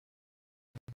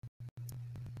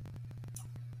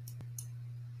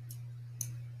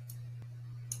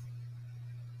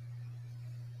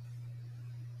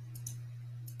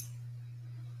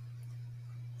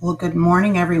Well, good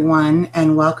morning, everyone,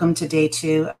 and welcome to day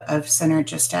 2 of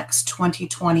CTEK's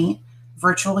 2020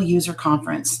 Virtual User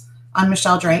Conference. I'm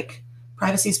Michelle Drake,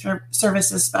 Privacy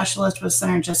Services Specialist with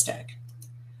CTEK.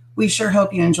 We sure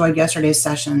hope you enjoyed yesterday's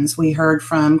sessions. We heard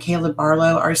from Caleb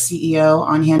Barlow, our CEO,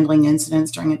 on handling incidents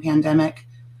during a pandemic.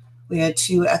 We had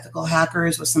 2 ethical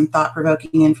hackers with some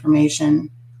thought-provoking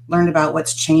information, learned about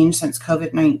what's changed since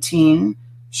COVID-19,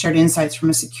 shared insights from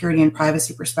a security and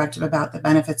privacy perspective about the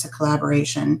benefits of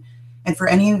collaboration. And for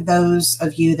any of those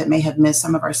of you that may have missed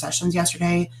some of our sessions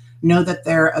yesterday, know that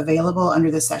they're available under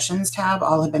the Sessions tab.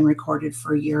 All have been recorded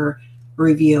for your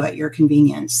review at your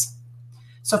convenience.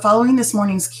 So following this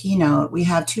morning's keynote, we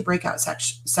have 2 breakout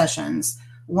sessions.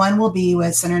 One will be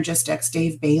with CTEK's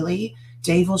Dave Bailey.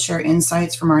 Dave will share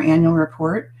insights from our annual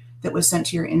report that was sent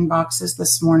to your inboxes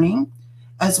this morning,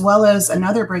 as well as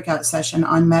another breakout session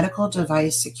on medical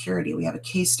device security. We have a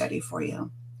case study for you.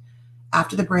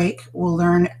 After the break, we'll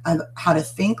learn how to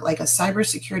think like a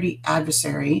cybersecurity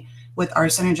adversary with our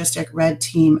CTEK Red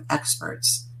Team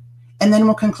experts. And then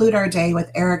we'll conclude our day with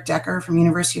Eric Decker from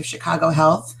University of Chicago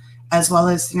Health, as well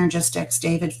as CTEK's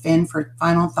David Finn for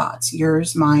final thoughts,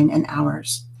 yours, mine, and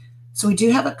ours. So we do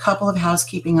have a couple of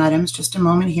housekeeping items, just a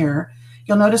moment here.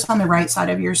 You'll notice on the right side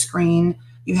of your screen,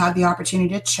 you have the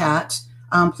opportunity to chat.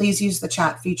 Please use the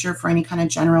chat feature for any kind of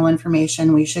general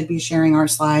information. We should be sharing our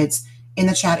slides in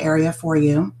the chat area for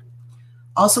you.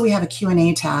 Also, we have a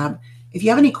Q&A tab. If you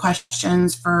have any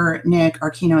questions for Nick,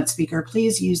 our keynote speaker,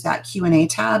 please use that Q&A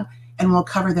tab, and we'll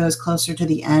cover those closer to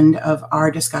the end of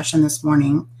our discussion this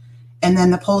morning. And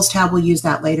then the polls tab, we'll use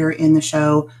that later in the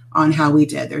show on how we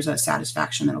did. There's a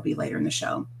satisfaction that'll be later in the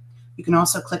show. You can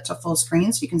also click to full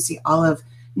screen so you can see all of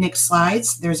Nick's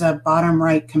slides. There's a bottom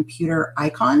right computer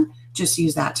icon. Just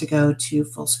use that to go to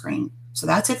full screen. So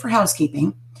that's it for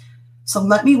housekeeping. So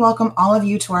let me welcome all of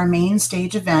you to our main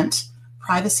stage event,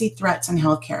 Privacy Threats in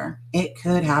Healthcare. It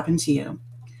could happen to you.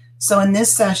 So in this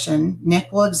session,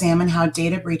 Nick will examine how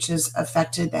data breaches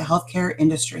affected the healthcare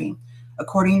industry,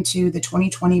 according to the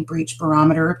 2020 Breach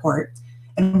Barometer report,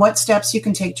 and what steps you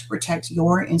can take to protect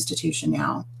your institution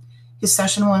now. His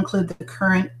session will include the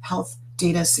current health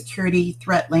data security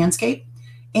threat landscape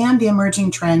and the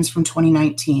emerging trends from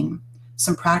 2019,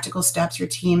 some practical steps your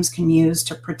teams can use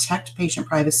to protect patient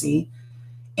privacy,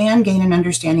 and gain an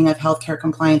understanding of healthcare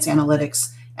compliance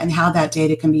analytics and how that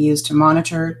data can be used to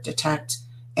monitor, detect,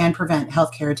 and prevent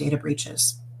healthcare data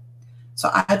breaches. So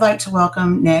I'd like to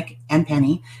welcome Nick and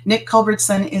Penny. Nick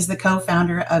Culbertson is the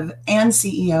co-founder of and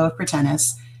CEO of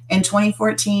Protenus. In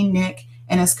 2014, Nick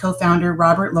and his co-founder,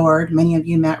 Robert Lord, many of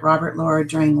you met Robert Lord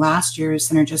during last year's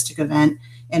Synergistic event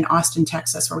in Austin,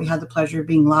 Texas, where we had the pleasure of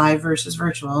being live versus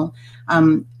virtual.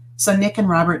 So Nick and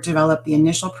Robert developed the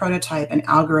initial prototype and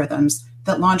algorithms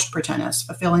that launched Protenus,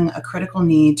 fulfilling a critical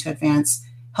need to advance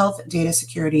health data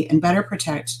security and better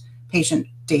protect patient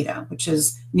data, which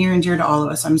is near and dear to all of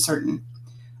us, I'm certain.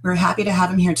 We're happy to have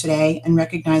him here today and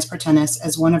recognize Protenus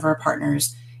as one of our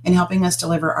partners in helping us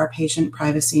deliver our patient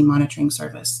privacy monitoring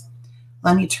service.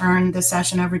 Let me turn the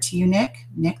session over to you, Nick.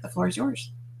 Nick, the floor is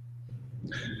yours.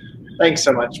 Thanks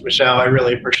so much, Michelle. I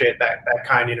really appreciate that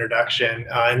kind introduction.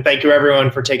 And thank you,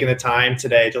 everyone, for taking the time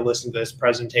today to listen to this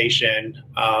presentation.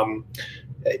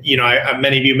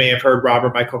 Many of you may have heard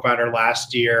Robert, my co-founder,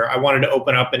 last year. I wanted to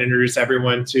open up and introduce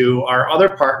everyone to our other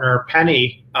partner,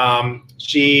 Penny.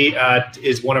 She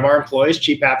is one of our employees,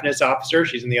 Chief Happiness Officer.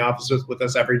 She's in the office with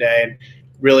us every day and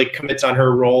really commits on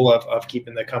her role of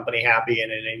keeping the company happy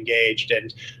and engaged.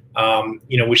 And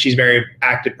she's a very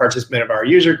active participant of our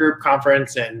user group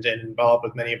conference and involved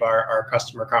with many of our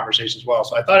customer conversations as well.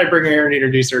 So I thought I'd bring her here and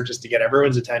introduce her just to get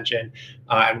everyone's attention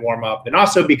and warm up. And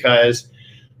also because,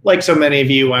 like so many of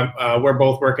you, we're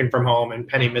both working from home, and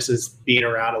Penny misses being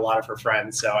around a lot of her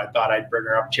friends. So I thought I'd bring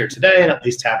her up here today and at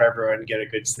least have everyone get a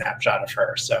good snapshot of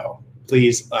her. So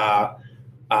please,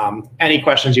 any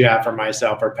questions you have for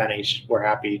myself or Penny, we're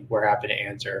happy to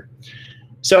answer.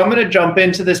 So I'm going to jump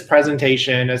into this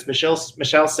presentation. As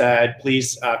Michelle said,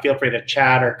 please feel free to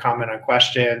chat or comment on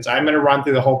questions. I'm going to run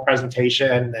through the whole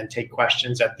presentation and then take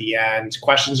questions at the end.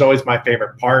 Questions are always my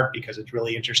favorite part because it's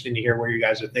really interesting to hear where you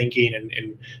guys are thinking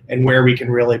and where we can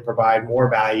really provide more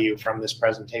value from this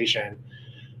presentation.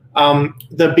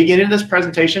 The beginning of this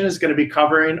presentation is going to be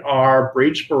covering our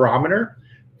Breach Barometer.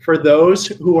 For those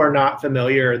who are not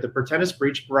familiar, the Protenus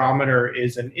Breach Barometer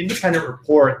is an independent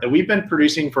report that we've been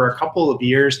producing for a couple of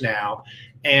years now.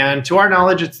 And to our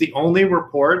knowledge, it's the only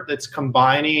report that's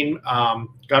combining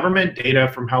government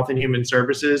data from Health and Human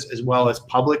Services as well as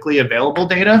publicly available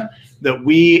data that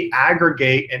we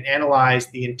aggregate and analyze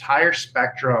the entire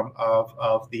spectrum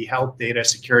of the health data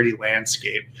security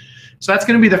landscape. So that's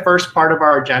going to be the first part of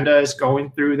our agenda, is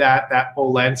going through that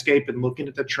whole landscape and looking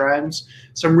at the trends.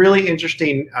 Some really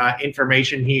interesting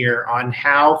information here on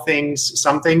how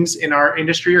some things in our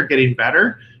industry are getting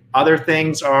better. Other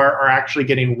things are actually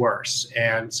getting worse.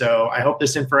 And so I hope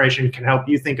this information can help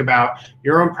you think about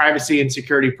your own privacy and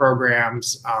security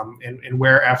programs and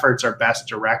where efforts are best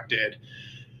directed.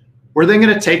 We're then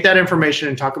going to take that information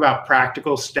and talk about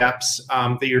practical steps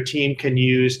that your team can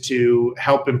use to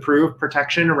help improve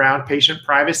protection around patient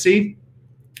privacy.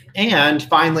 And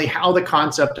finally, how the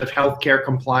concept of healthcare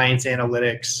compliance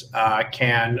analytics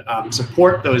can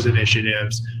support those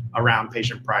initiatives around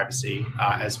patient privacy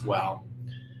as well.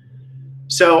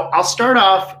 So I'll start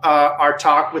off our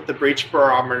talk with the Breach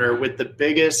Barometer with the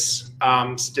biggest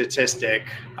statistic.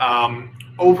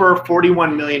 Over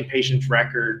 41 million patient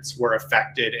records were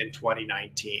affected in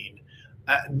 2019.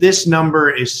 This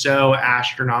number is so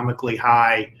astronomically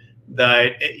high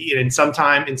that in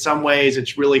some ways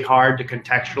it's really hard to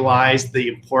contextualize the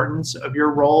importance of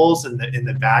your roles and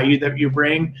the value that you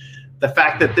bring. The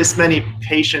fact that this many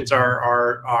patients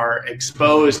are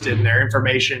exposed and their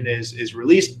information is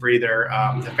released for either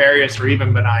nefarious or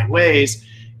even benign ways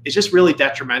is just really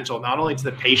detrimental, not only to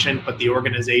the patient, but the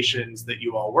organizations that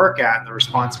you all work at and the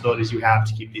responsibilities you have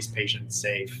to keep these patients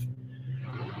safe.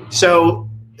 So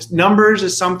numbers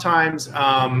is sometimes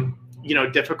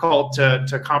difficult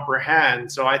to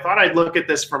comprehend. So I thought I'd look at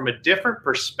this from a different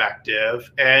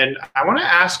perspective. And I want to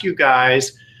ask you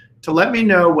guys to let me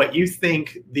know what you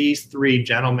think these three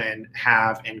gentlemen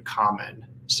have in common.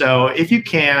 So if you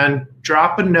can,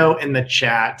 drop a note in the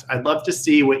chat. I'd love to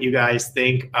see what you guys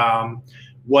think.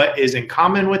 What is in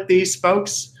common with these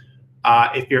folks?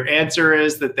 If your answer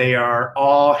is that they are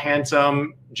all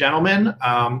handsome gentlemen,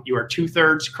 you are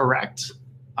 2/3 correct.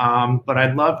 But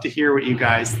I'd love to hear what you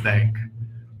guys think.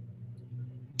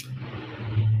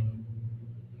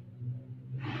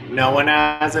 No one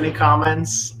has any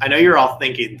comments? I know you're all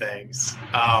thinking things.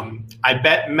 I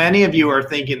bet many of you are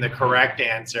thinking the correct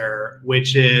answer,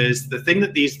 which is the thing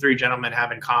that these three gentlemen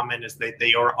have in common is that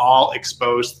they are all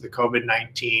exposed to the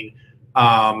COVID-19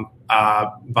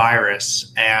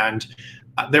 virus. And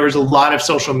there was a lot of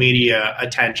social media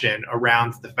attention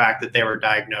around the fact that they were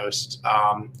diagnosed.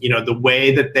 The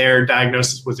way that their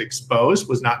diagnosis was exposed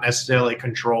was not necessarily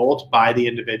controlled by the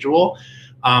individual.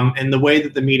 And the way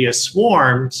that the media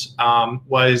swarmed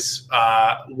was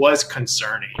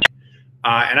concerning.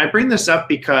 And I bring this up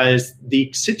because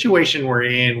the situation we're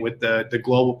in with the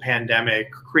global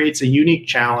pandemic creates a unique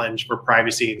challenge for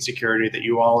privacy and security that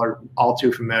you all are all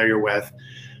too familiar with.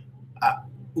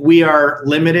 We are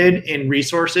limited in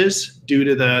resources due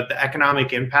to the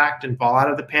economic impact and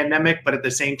fallout of the pandemic, but at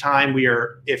the same time, we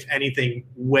are, if anything,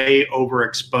 way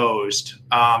overexposed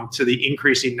to the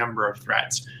increasing number of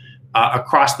threats.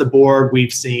 Across the board,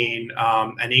 we've seen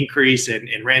an increase in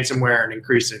ransomware, an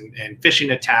increase in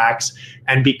phishing attacks.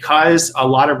 And because a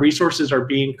lot of resources are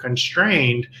being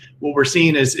constrained, what we're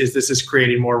seeing is this is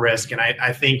creating more risk. And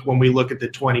I think when we look at the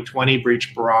 2020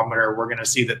 Breach Barometer, we're going to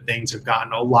see that things have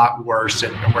gotten a lot worse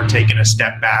and we're taking a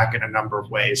step back in a number of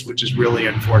ways, which is really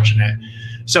unfortunate.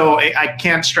 So I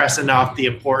can't stress enough the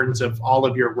importance of all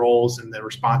of your roles and the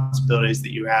responsibilities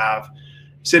that you have.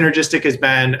 Synergistic has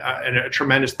been a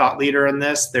tremendous thought leader in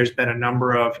this. There's been a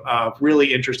number of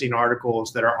really interesting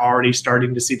articles that are already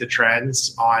starting to see the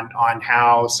trends on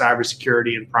how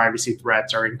cybersecurity and privacy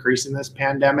threats are increasing this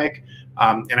pandemic.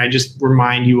 And I just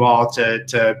remind you all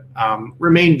to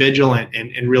remain vigilant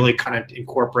and really kind of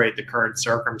incorporate the current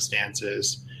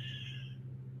circumstances.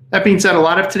 That being said, a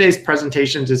lot of today's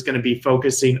presentations is going to be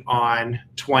focusing on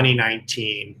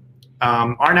 2019.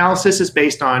 Our analysis is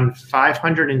based on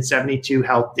 572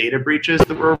 health data breaches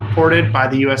that were reported by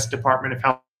the U.S. Department of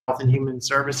Health and Human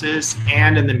Services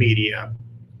and in the media,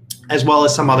 as well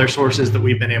as some other sources that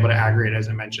we've been able to aggregate, as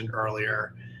I mentioned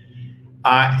earlier.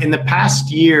 In the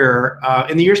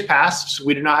years past,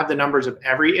 we do not have the numbers of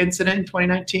every incident in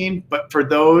 2019, but for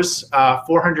those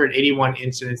 481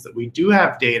 incidents that we do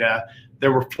have data,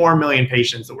 there were 4 million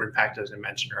patients that were impacted, as I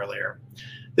mentioned earlier.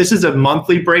 This is a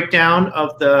monthly breakdown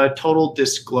of the total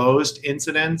disclosed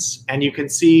incidents, and you can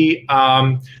see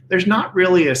there's not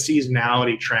really a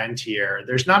seasonality trend here.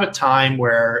 There's not a time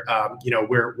where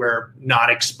we're not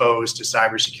exposed to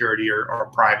cybersecurity or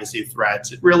privacy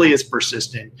threats. It really is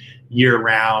persistent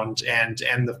year-round, and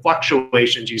the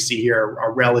fluctuations you see here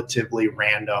are relatively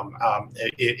random,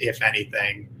 if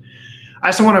anything. I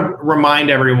also want to remind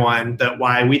everyone that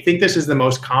why we think this is the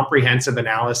most comprehensive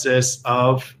analysis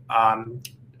of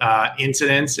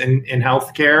incidents in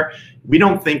healthcare, we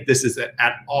don't think this is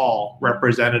at all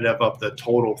representative of the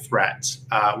total threats.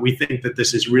 We think that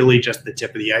this is really just the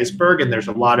tip of the iceberg, and there's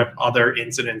a lot of other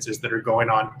incidences that are going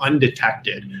on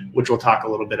undetected, which we'll talk a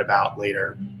little bit about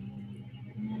later.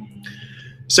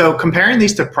 So comparing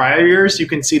these to prior years, you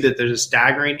can see that there's a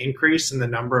staggering increase in the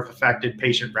number of affected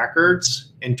patient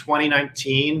records. In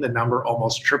 2019, the number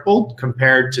almost tripled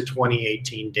compared to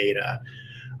 2018 data.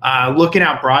 Looking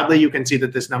out broadly, you can see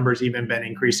that this number has even been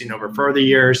increasing over further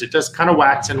years. It just kind of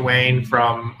wax and wane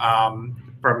from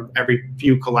every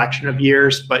few collection of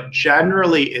years, but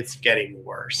generally it's getting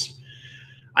worse.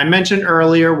 I mentioned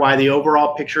earlier why the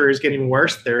overall picture is getting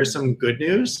worse. There is some good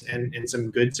news and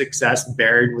some good success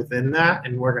buried within that,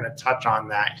 and we're going to touch on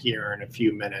that here in a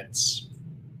few minutes.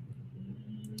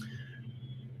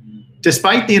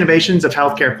 Despite the innovations of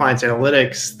healthcare appliance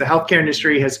analytics, the healthcare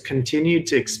industry has continued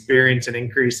to experience an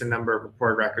increase in number of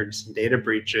reported records and data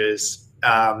breaches.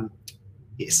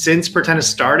 Since Protenus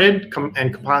started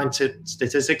and compiling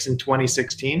statistics in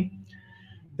 2016,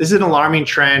 this is an alarming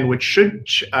trend which should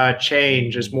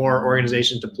change as more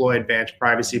organizations deploy advanced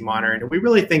privacy monitoring. And we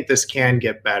really think this can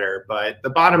get better. But the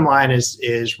bottom line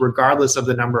is regardless of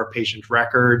the number of patient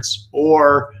records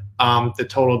or the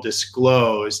total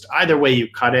disclosed, either way you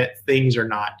cut it, things are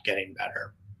not getting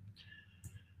better.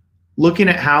 Looking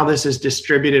at how this is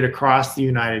distributed across the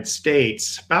United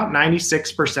States, about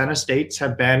 96% of states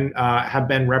have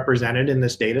been represented in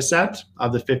this data set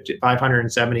of the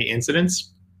 570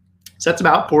 incidents. So that's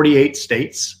about 48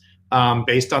 states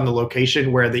based on the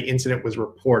location where the incident was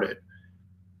reported.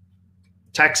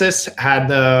 Texas had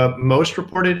the most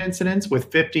reported incidents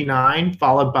with 59,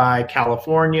 followed by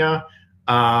California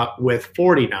with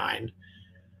 49.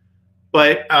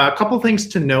 But a couple things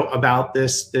to note about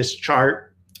this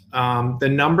chart. The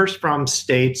numbers from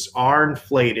states are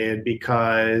inflated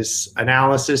because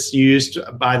analysis used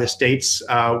by the states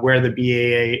where the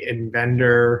BAA and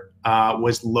vendor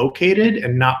was located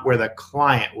and not where the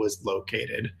client was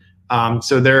located.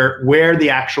 So where the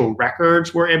actual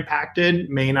records were impacted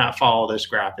may not follow this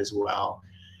graph as well.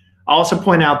 I'll also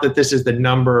point out that this is the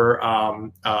number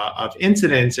of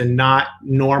incidents and not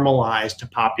normalized to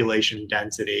population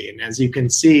density. And as you can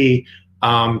see,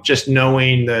 just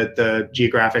knowing the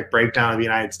geographic breakdown of the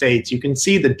United States, you can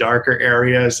see the darker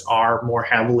areas are more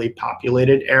heavily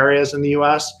populated areas in the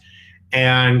US.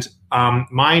 And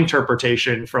my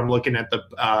interpretation from looking at the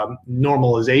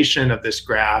normalization of this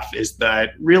graph is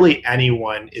that really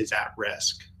anyone is at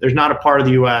risk. There's not a part of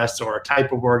the US or a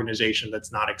type of organization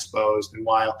that's not exposed. And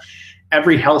while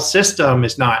every health system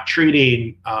is not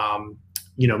treating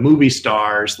movie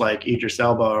stars like Idris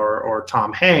Elba or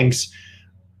Tom Hanks,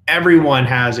 everyone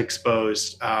has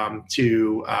exposed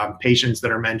to patients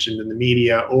that are mentioned in the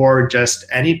media, or just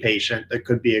any patient that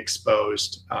could be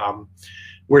exposed.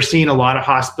 We're seeing a lot of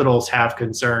hospitals have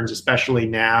concerns, especially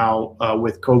now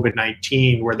with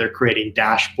COVID-19, where they're creating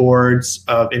dashboards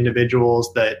of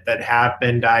individuals that have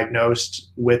been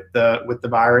diagnosed with the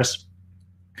virus.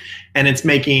 And it's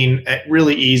making it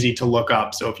really easy to look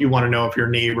up. So if you want to know if your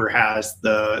neighbor has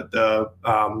the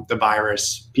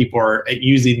virus, people are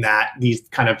using these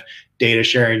kind of data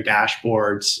sharing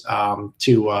dashboards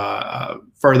to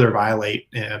further violate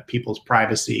people's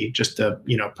privacy, just to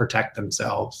protect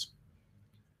themselves.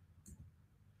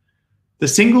 The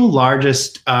single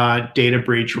largest data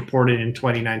breach reported in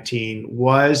 2019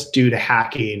 was due to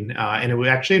hacking, and it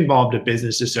actually involved a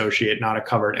business associate, not a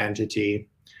covered entity.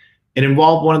 It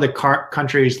involved one of the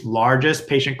country's largest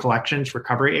patient collections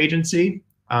recovery agency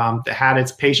that had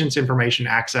its patients' information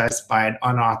accessed by an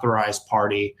unauthorized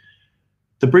party.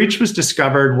 The breach was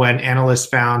discovered when analysts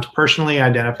found personally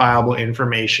identifiable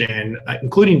information,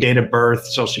 including date of birth,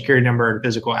 social security number, and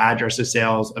physical address of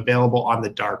sales available on the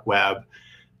dark web.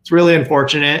 It's really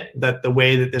unfortunate that the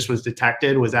way that this was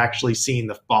detected was actually seeing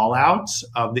the fallout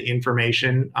of the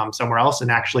information somewhere else,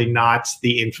 and actually not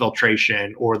the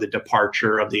infiltration or the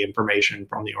departure of the information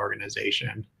from the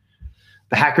organization.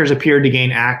 The hackers appeared to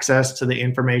gain access to the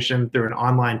information through an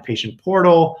online patient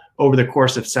portal over the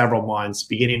course of several months,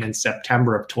 beginning in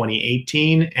September of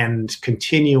 2018 and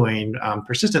continuing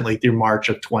persistently through March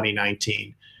of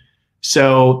 2019.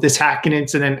 So this hacking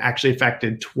incident actually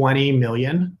affected 20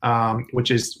 million,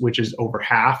 which is over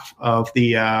half of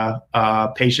the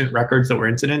patient records that were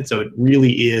incident. So it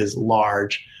really is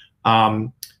large.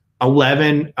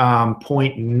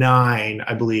 11.9,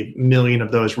 I believe, million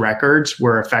of those records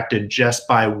were affected just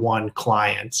by one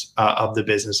client of the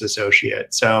business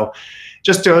associate. So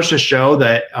just goes to show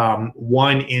that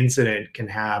one incident can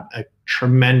have a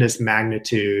tremendous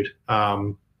magnitude.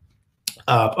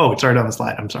 Oh, it's right on the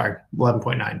slide. I'm sorry,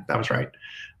 11.9. That was right.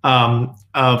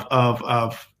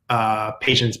 of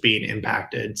patients being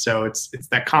impacted. So it's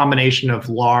that combination of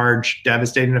large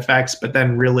devastating effects, but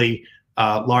then really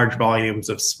large volumes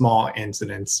of small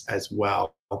incidents as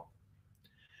well.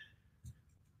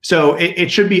 So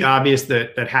it should be obvious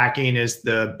that hacking is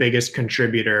the biggest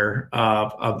contributor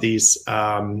of these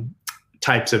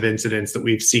types of incidents that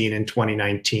we've seen in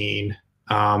 2019.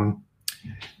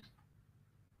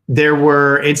 There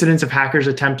were incidents of hackers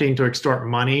attempting to extort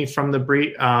money from the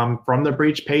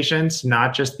breach patients,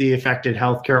 not just the affected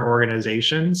healthcare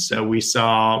organizations. So we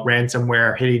saw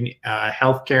ransomware hitting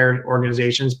healthcare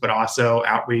organizations, but also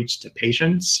outreach to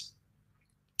patients.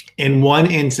 In one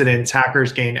incident,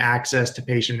 hackers gained access to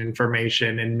patient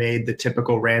information and made the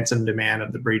typical ransom demand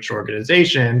of the breach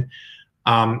organization.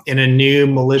 In a new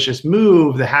malicious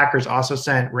move, the hackers also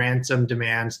sent ransom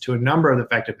demands to a number of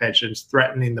affected patients,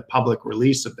 threatening the public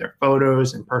release of their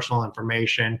photos and personal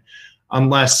information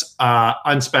unless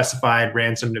unspecified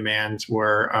ransom demands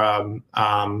are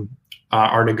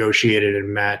negotiated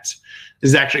and met. This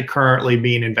is actually currently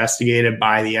being investigated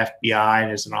by the FBI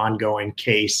and is an ongoing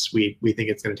case. We think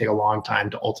it's going to take a long time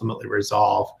to ultimately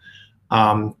resolve.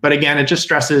 But again, it just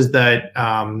stresses that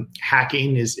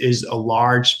hacking is a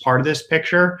large part of this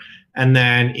picture, and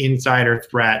then insider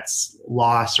threats,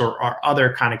 loss, or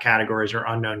other kind of categories or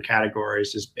unknown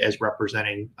categories as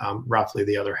representing roughly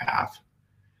the other half.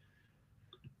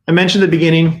 I mentioned at the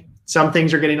beginning, some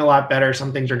things are getting a lot better,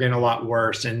 some things are getting a lot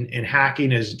worse, and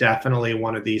hacking is definitely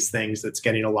one of these things that's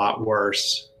getting a lot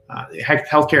worse. The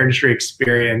healthcare industry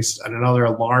experienced another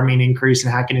alarming increase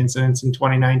in hacking incidents in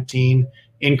 2019,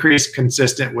 increase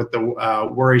consistent with the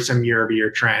worrisome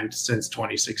year-over-year trend since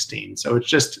 2016. So it's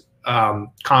just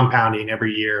compounding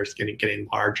every year. It's getting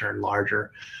larger and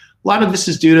larger. A lot of this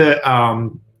is due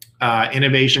to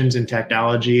innovations in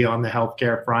technology on the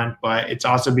healthcare front, but it's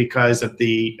also because of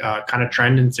the kind of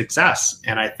trend in success.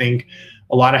 And I think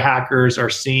a lot of hackers are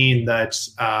seeing that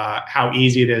how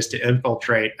easy it is to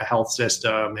infiltrate a health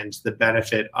system and the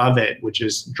benefit of it, which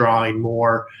is drawing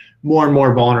more and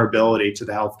more vulnerability to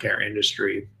the healthcare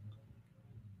industry.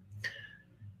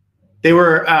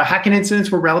 Hacking incidents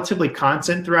were relatively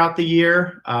constant throughout the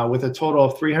year, with a total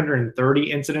of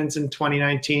 330 incidents in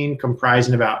 2019,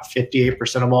 comprising about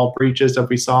 58% of all breaches that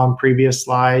we saw in previous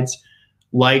slides.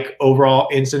 Like overall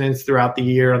incidents throughout the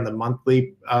year on the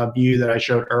monthly view that I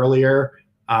showed earlier,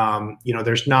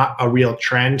 there's not a real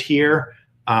trend here.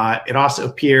 It also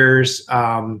appears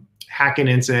hacking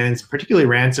incidents, particularly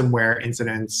ransomware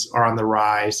incidents, are on the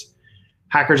rise.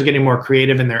 Hackers are getting more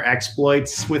creative in their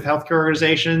exploits with healthcare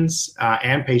organizations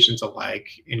and patients alike,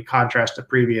 in contrast to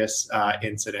previous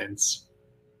incidents.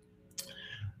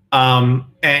 In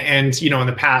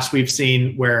the past, we've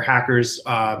seen where hackers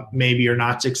maybe are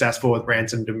not successful with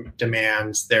ransom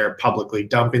demands. They're publicly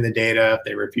dumping the data if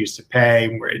they refuse to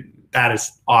pay. That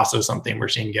is also something we're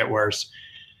seeing get worse.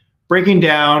 Breaking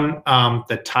down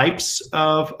the types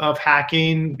of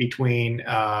hacking between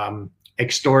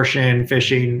extortion,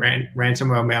 phishing,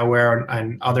 ransomware, malware,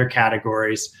 and other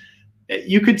categories,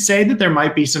 you could say that there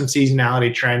might be some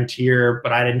seasonality trend here,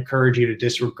 but I'd encourage you to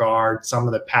disregard some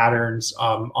of the patterns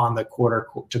on the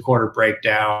quarter-to-quarter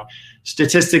breakdown.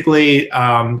 Statistically,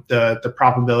 the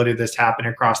probability of this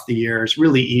happening across the year is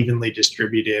really evenly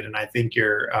distributed, and I think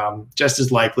you're just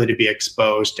as likely to be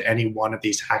exposed to any one of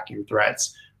these hacking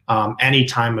threats any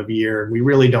time of year. We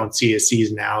really don't see a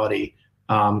seasonality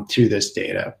to this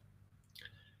data.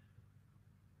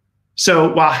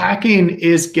 So while hacking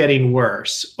is getting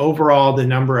worse, overall, the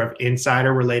number of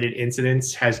insider-related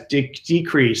incidents has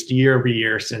decreased year over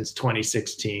year since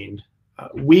 2016.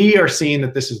 We are seeing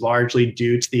that this is largely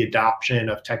due to the adoption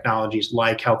of technologies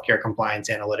like healthcare compliance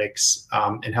analytics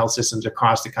in health systems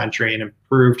across the country, and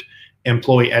improved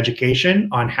employee education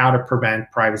on how to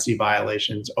prevent privacy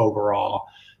violations overall.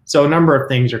 So a number of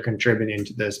things are contributing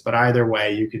to this, but either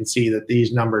way, you can see that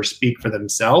these numbers speak for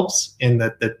themselves, in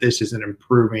that this is an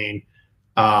improving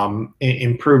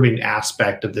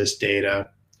aspect of this data.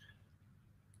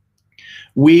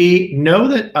 We know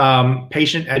that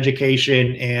patient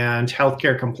education and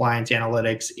healthcare compliance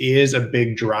analytics is a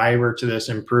big driver to this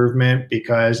improvement,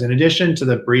 because in addition to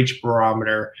the Breach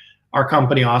Barometer, our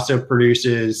company also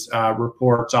produces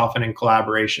reports, often in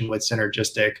collaboration with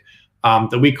Synergistic,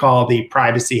 that we call the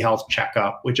Privacy Health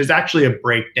Checkup, which is actually a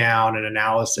breakdown and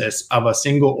analysis of a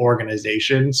single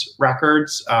organization's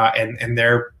records and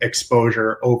their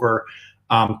exposure over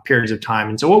periods of time.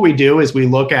 And so what we do is we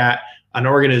look at an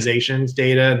organization's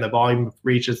data and the volume of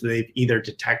breaches that they've either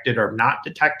detected or not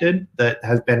detected that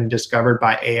has been discovered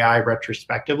by AI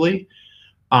retrospectively.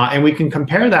 And we can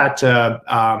compare that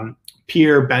to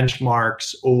peer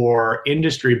benchmarks or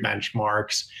industry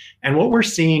benchmarks. And what we're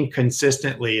seeing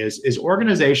consistently is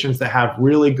organizations that have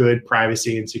really good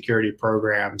privacy and security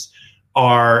programs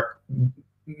are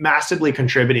massively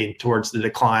contributing towards the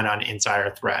decline on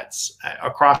insider threats.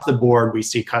 Across the board, we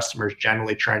see customers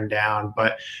generally trend down.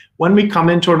 But when we come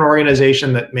into an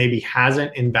organization that maybe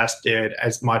hasn't invested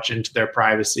as much into their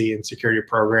privacy and security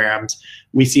programs,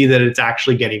 we see that it's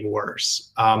actually getting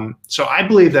worse. So I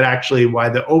believe that actually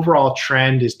while the overall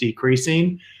trend is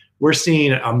decreasing, we're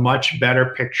seeing a much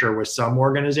better picture with some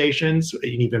organizations, an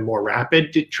even more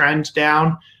rapid trend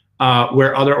down,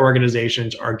 where other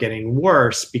organizations are getting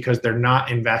worse because they're not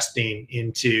investing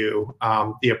into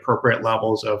the appropriate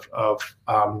levels of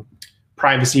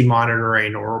privacy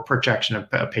monitoring or protection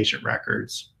of patient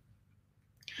records.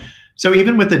 So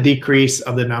even with the decrease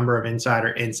of the number of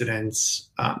insider incidents,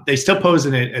 they still pose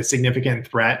a significant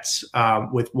threat,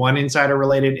 with one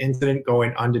insider-related incident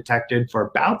going undetected for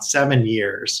about 7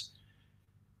 years.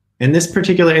 In this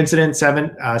particular incident,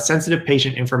 sensitive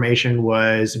patient information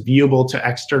was viewable to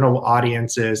external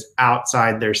audiences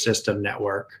outside their system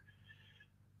network.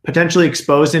 Potentially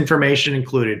exposed information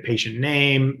included patient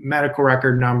name, medical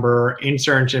record number,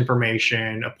 insurance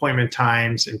information, appointment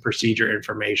times, and procedure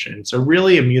information. So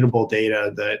really immutable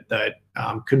data that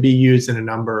could be used in a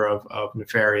number of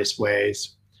nefarious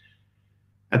ways.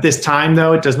 At this time,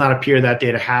 though, it does not appear that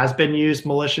data has been used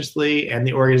maliciously, and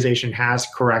the organization has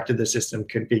corrected the system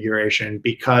configuration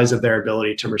because of their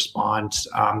ability to respond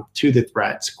to the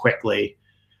threats quickly.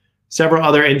 Several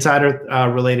other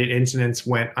insider-related incidents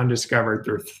went undiscovered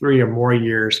through 3 or more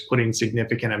years, putting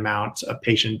significant amounts of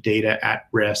patient data at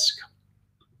risk.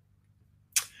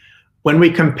 When we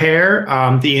compare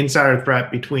the insider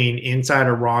threat between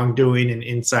insider wrongdoing and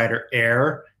insider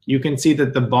error, you can see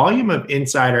that the volume of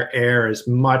insider error is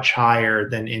much higher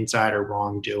than insider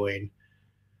wrongdoing.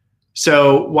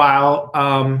 So while,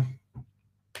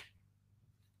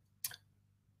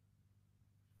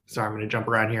 sorry, I'm going to jump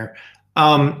around here.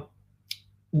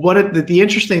 The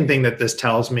interesting thing that this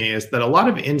tells me is that a lot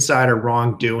of insider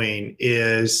wrongdoing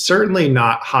is certainly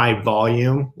not high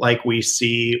volume like we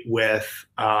see with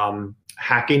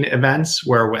hacking events,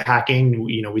 where with hacking,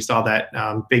 we saw that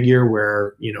figure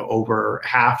where, over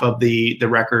half of the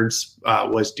records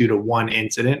was due to one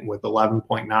incident, with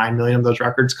 11.9 million of those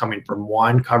records coming from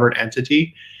one covered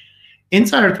entity.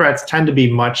 Insider threats tend to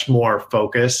be much more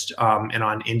focused and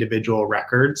on individual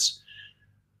records.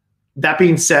 That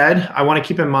being said, I want to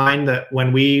keep in mind that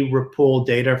when we pull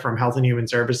data from Health and Human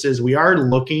Services, we are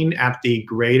looking at the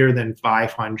greater than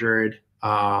 500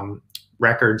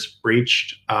 records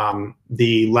breached.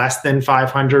 The less than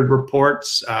 500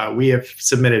 reports, we have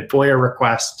submitted FOIA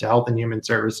requests to Health and Human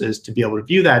Services to be able to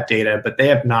view that data, but they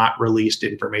have not released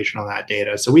information on that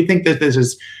data. So we think that this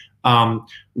is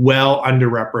well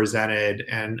underrepresented,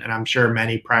 and I'm sure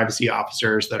many privacy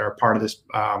officers that are part of this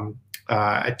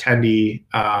attendee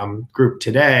group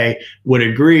today would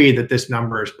agree that this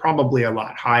number is probably a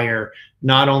lot higher,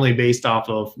 not only based off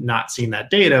of not seeing that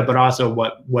data, but also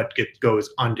what goes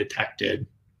undetected.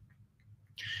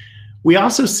 We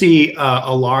also see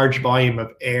a large volume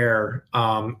of error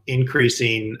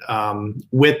increasing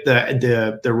with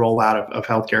the rollout of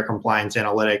healthcare compliance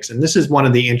analytics. And this is one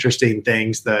of the interesting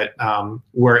things that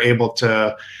we're able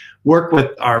to work with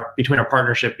between our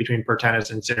partnership between Protenus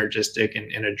and Synergistic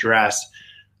and address.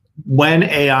 When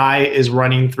AI is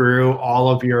running through all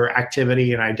of your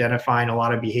activity and identifying a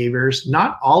lot of behaviors,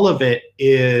 not all of it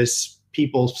is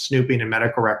people snooping in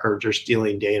medical records or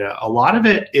stealing data. A lot of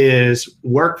it is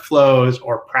workflows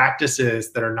or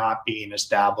practices that are not being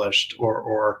established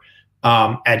or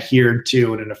adhered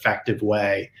to in an effective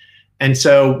way. And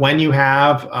so when you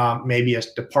have maybe a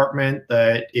department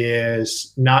that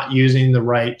is not using the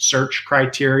right search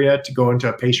criteria to go into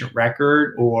a patient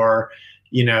record, or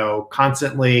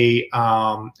constantly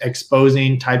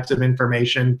exposing types of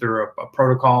information through a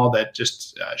protocol that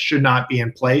just should not be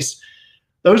in place,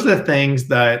 those are the things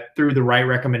that through the right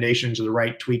recommendations or the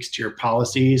right tweaks to your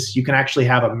policies, you can actually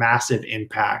have a massive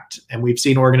impact. And we've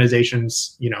seen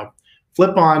organizations,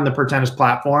 flip on the Protenus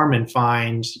platform and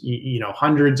find,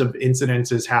 hundreds of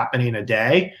incidences happening a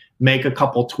day, make a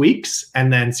couple tweaks,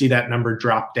 and then see that number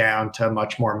drop down to a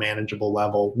much more manageable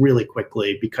level really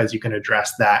quickly, because you can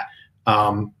address that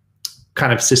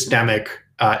kind of systemic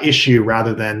issue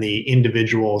rather than the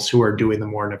individuals who are doing the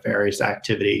more nefarious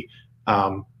activity.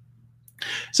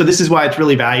 So this is why it's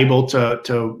really valuable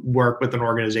to work with an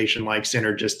organization like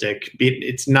Synergistic.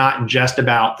 It's not just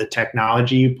about the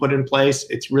technology you put in place.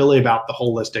 It's really about the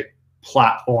holistic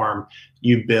platform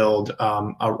you build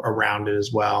around it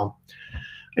as well.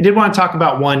 I did want to talk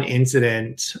about one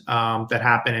incident that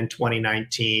happened in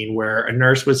 2019 where a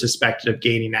nurse was suspected of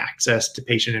gaining access to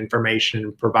patient information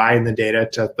and providing the data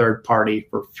to a third party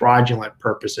for fraudulent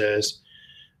purposes.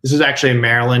 This is actually a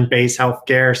Maryland-based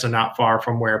healthcare, so not far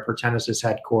from where Protenus is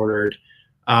headquartered.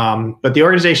 But the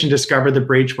organization discovered the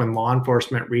breach when law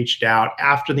enforcement reached out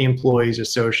after the employee's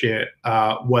associate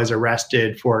was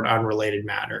arrested for an unrelated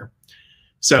matter.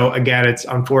 So again, it's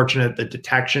unfortunate that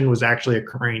detection was actually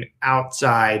occurring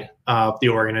outside of the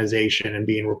organization and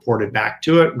being reported back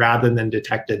to it rather than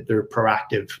detected through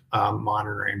proactive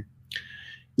monitoring.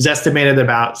 It's estimated that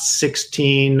about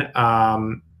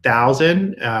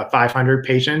 16,500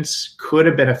 patients could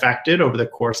have been affected over the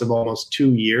course of almost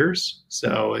 2 years.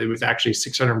 So it was actually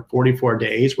 644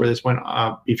 days where this went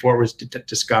before it was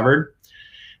discovered.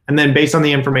 And then based on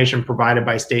the information provided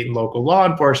by state and local law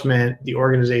enforcement, the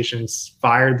organizations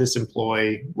fired this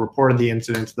employee, reported the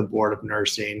incident to the Board of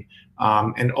Nursing,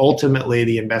 and ultimately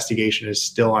the investigation is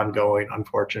still ongoing,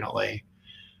 unfortunately.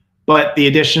 But the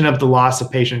addition of the loss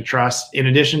of patient trust, in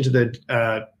addition to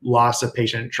the loss of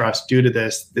patient trust due to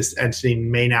this entity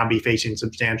may now be facing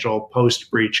substantial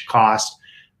post-breach costs,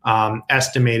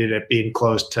 estimated at being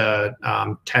close to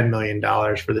 $10 million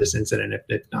for this incident,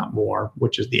 if not more,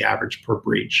 which is the average per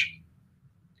breach.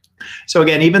 So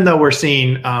again, even though we're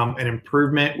seeing an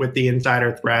improvement with the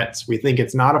insider threats, we think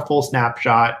it's not a full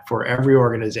snapshot for every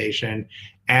organization.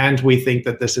 And we think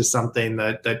that this is something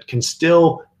that can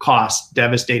still cost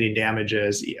devastating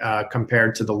damages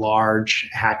compared to the large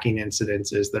hacking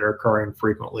incidences that are occurring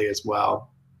frequently as well.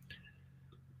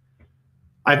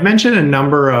 I've mentioned a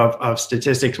number of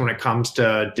statistics when it comes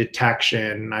to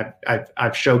detection.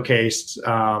 I've showcased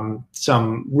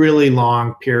some really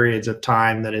long periods of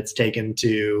time that it's taken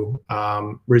to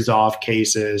resolve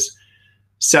cases.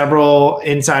 Several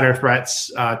insider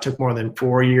threats took more than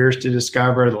 4 years to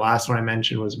discover. The last one I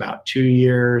mentioned was about 2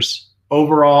 years.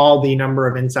 Overall, the number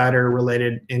of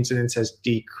insider-related incidents has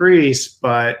decreased,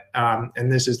 but,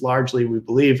 and this is largely, we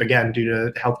believe, again, due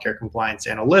to healthcare compliance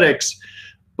analytics,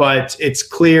 but it's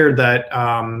clear that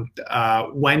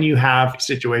when you have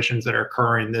situations that are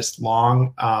occurring this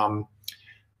long,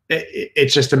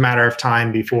 it's just a matter of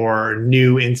time before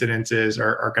new incidences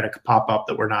are going to pop up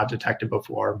that were not detected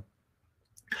before.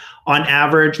 On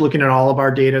average, looking at all of our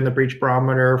data in the Breach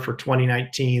Barometer for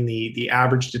 2019, the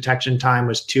average detection time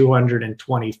was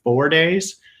 224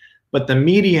 days, but the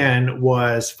median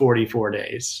was 44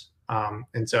 days.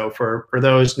 And so for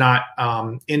those not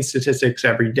in statistics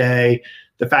every day,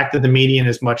 the fact that the median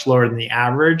is much lower than the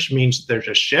average means that there's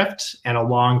a shift and a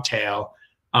long tail.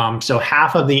 So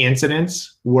half of the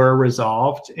incidents were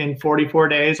resolved in 44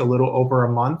 days, a little over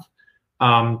a month.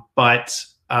 But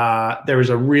there was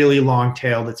a really long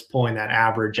tail that's pulling that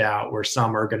average out, where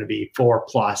some are going to be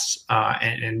 4+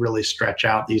 and really stretch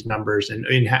out these numbers and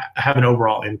have an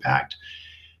overall impact.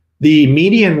 The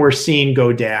median we're seeing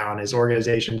go down as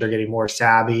organizations are getting more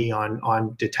savvy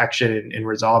on detection and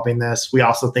resolving this. We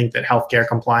also think that healthcare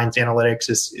compliance analytics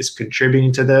is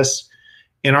contributing to this.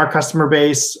 In our customer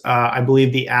base, I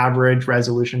believe the average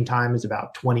resolution time is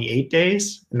about 28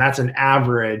 days, and that's an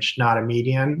average, not a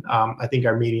median. I think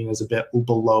our median is a bit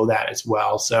below that as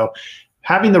well. So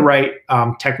having the right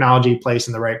technology in place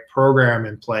and the right program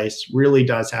in place really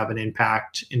does have an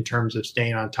impact in terms of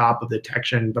staying on top of the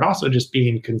detection, but also just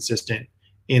being consistent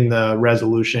in the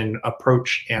resolution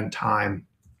approach and time.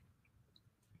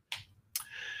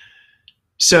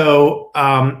 So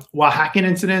while hacking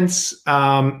incidents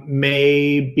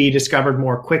may be discovered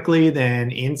more quickly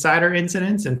than insider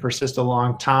incidents and persist a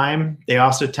long time, they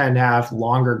also tend to have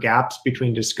longer gaps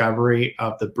between discovery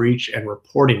of the breach and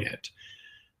reporting it.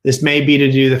 This may be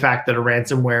to do the fact that a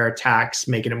ransomware attacks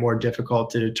making it more difficult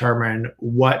to determine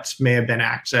what may have been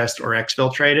accessed or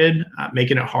exfiltrated,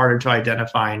 making it harder to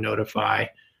identify and notify.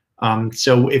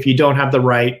 So if you don't have the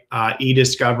right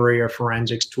e-discovery or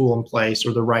forensics tool in place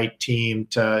or the right team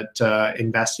to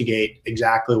investigate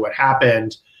exactly what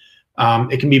happened,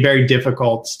 it can be very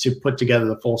difficult to put together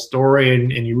the full story,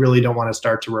 and you really don't want to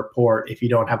start to report if you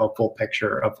don't have a full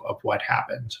picture of what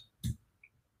happened.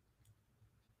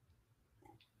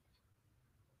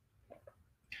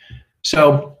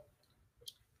 So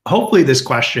hopefully this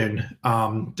question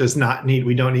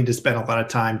we don't need to spend a lot of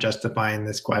time justifying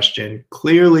this question.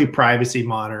 Clearly, privacy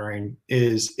monitoring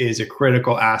is a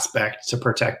critical aspect to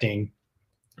protecting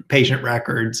patient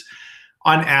records.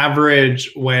 On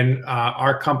average, when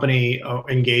our company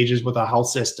engages with a health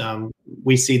system,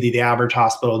 we see the average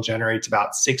hospital generates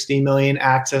about 60 million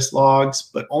access logs,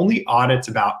 but only audits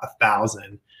about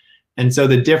 1,000. And so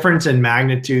the difference in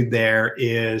magnitude there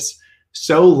is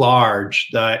so large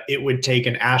that it would take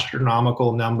an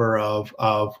astronomical number of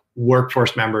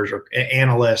workforce members or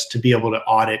analysts to be able to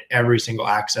audit every single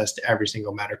access to every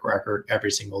single medical record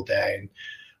every single day. And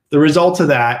the result of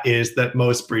that is that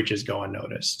most breaches go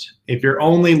unnoticed. If you're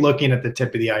only looking at the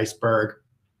tip of the iceberg,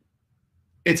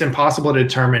 it's impossible to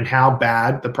determine how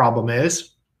bad the problem is.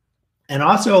 And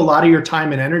also, a lot of your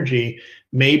time and energy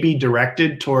may be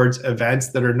directed towards events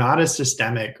that are not as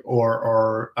systemic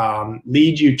or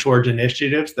lead you towards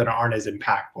initiatives that aren't as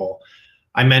impactful.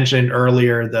 I mentioned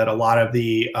earlier that a lot of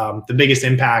the biggest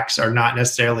impacts are not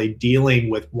necessarily dealing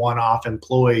with one-off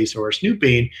employees who are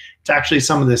snooping. It's actually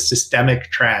some of the systemic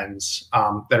trends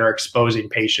that are exposing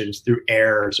patients through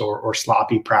errors or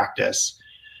sloppy practice.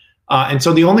 And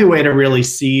so the only way to really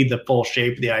see the full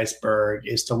shape of the iceberg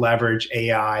is to leverage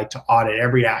AI to audit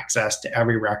every access to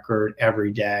every record every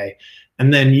day,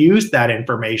 and then use that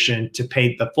information to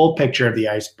paint the full picture of the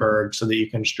iceberg so that you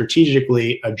can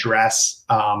strategically address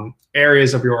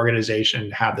areas of your organization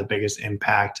to have the biggest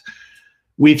impact.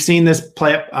 We've seen this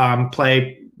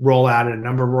play roll out in a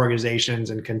number of organizations,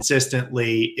 and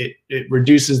consistently it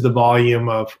reduces the volume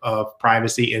of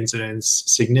privacy incidents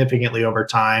significantly over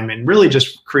time, and really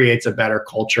just creates a better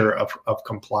culture of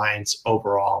compliance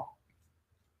overall.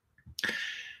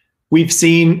 We've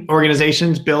seen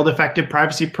organizations build effective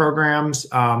privacy programs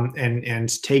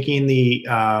and taking the,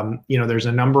 there's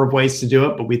a number of ways to do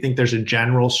it, but we think there's a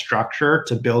general structure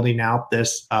to building out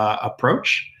this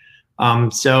approach.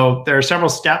 So there are several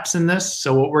steps in this.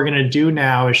 So what we're going to do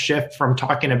now is shift from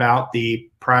talking about the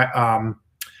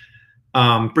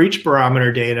Breach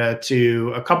Barometer data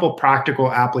to a couple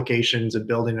practical applications of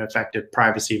building an effective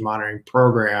privacy monitoring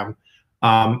program.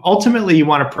 Ultimately, you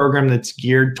want a program that's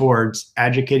geared towards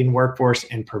educating workforce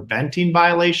and preventing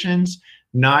violations,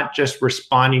 not just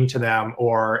responding to them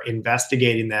or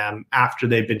investigating them after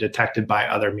they've been detected by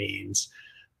other means.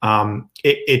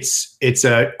 It's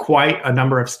quite a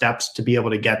number of steps to be able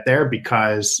to get there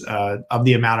because of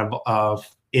the amount of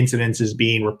incidences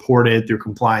being reported through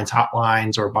compliance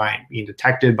hotlines or being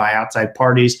detected by outside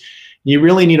parties. You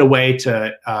really need a way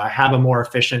to have a more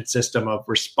efficient system of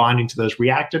responding to those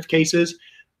reactive cases,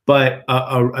 but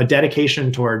a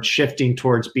dedication towards shifting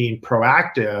towards being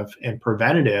proactive and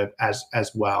preventative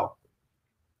as well.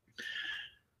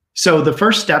 So the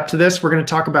first step to this, we're going to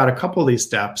talk about a couple of these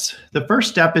steps. The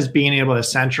first step is being able to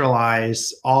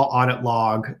centralize all audit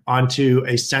log onto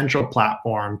a central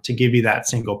platform to give you that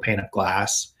single pane of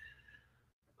glass.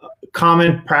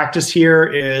 Common practice here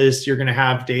is you're going to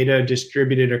have data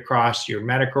distributed across your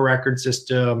medical record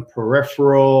system,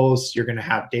 peripherals. You're going to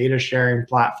have data sharing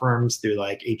platforms through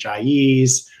like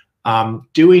HIEs.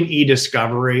 Doing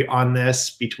e-discovery on this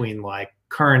between like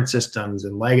current systems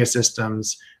and legacy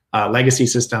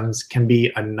systems can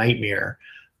be a nightmare.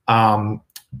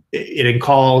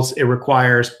 It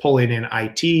requires pulling in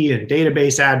IT and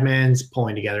database admins,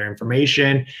 pulling together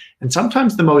information. And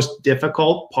sometimes the most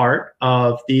difficult part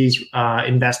of these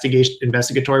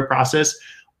investigatory process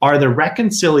are the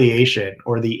reconciliation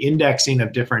or the indexing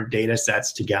of different data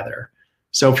sets together.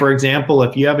 So for example,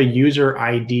 if you have a user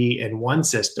ID in one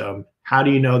system, how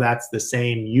do you know that's the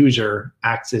same user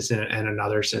access in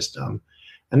another system?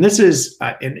 And this is,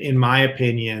 in my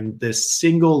opinion, the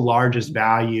single largest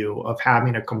value of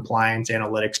having a compliance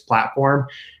analytics platform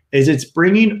is it's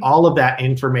bringing all of that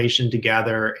information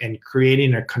together and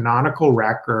creating a canonical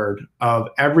record of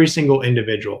every single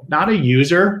individual, not a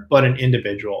user, but an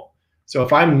individual. So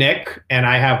if I'm Nick and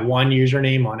I have one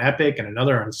username on Epic and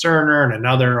another on Cerner and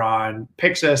another on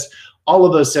Pixis, all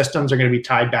of those systems are going to be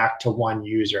tied back to one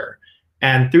user.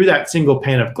 And through that single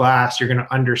pane of glass, you're going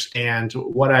to understand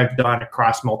what I've done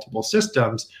across multiple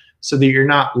systems so that you're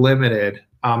not limited.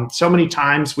 So many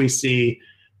times we see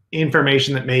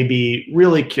information that may be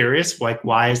really curious, like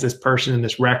why is this person in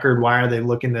this record? Why are they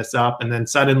looking this up? And then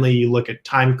suddenly you look at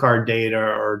time card data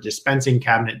or dispensing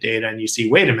cabinet data and you see,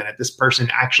 wait a minute, this person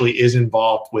actually is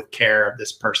involved with care of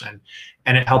this person.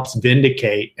 And it helps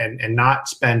vindicate and not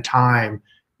spend time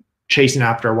chasing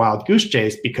after a wild goose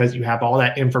chase because you have all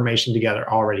that information together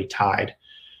already tied.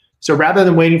 So rather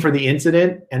than waiting for the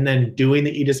incident and then doing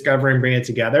the e-discovery and bringing it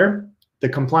together, the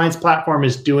compliance platform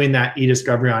is doing that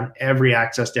e-discovery on every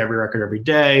access to every record every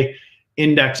day,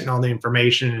 indexing all the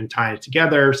information and tying it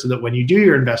together so that when you do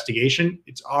your investigation,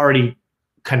 it's already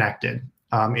connected.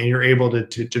 And you're able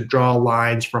to draw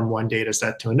lines from one data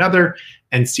set to another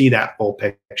and see that full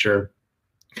picture.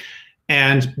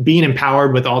 And being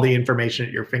empowered with all the information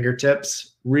at your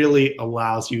fingertips really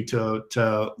allows you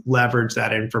to leverage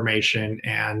that information.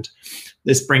 And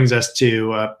this brings us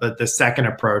to the second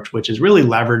approach, which is really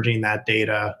leveraging that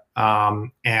data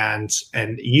and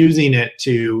using it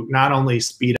to not only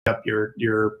speed up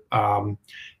your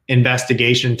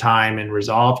investigation time and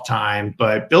resolve time,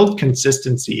 but build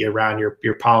consistency around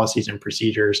your policies and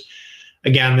procedures.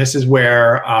 Again, this is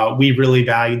where we really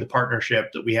value the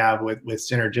partnership that we have with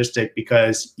Synergistic,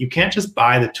 because you can't just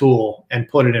buy the tool and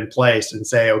put it in place and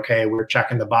say, okay, we're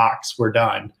checking the box, we're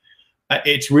done.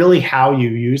 It's really how you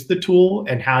use the tool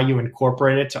and how you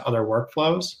incorporate it to other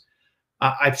workflows.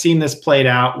 I've seen this played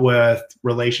out with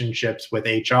relationships with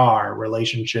HR,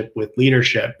 relationship with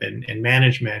leadership and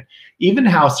management, even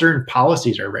how certain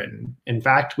policies are written. In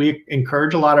fact, we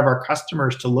encourage a lot of our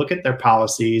customers to look at their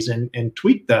policies and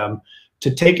tweak them to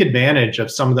take advantage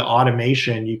of some of the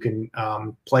automation you can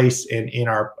place in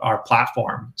our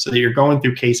platform so that you're going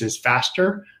through cases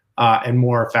faster and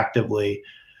more effectively.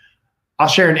 I'll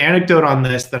share an anecdote on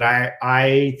this that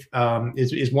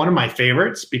is one of my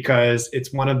favorites, because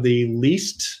it's one of the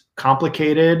least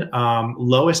complicated,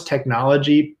 lowest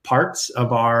technology parts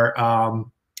of our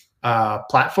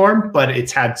platform, but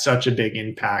it's had such a big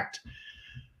impact.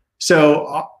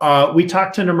 So we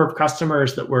talked to a number of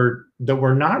customers that were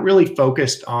not really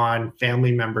focused on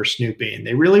family member snooping.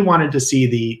 They really wanted to see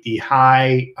the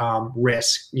high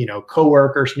risk,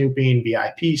 coworker snooping,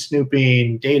 VIP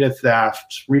snooping, data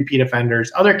theft, repeat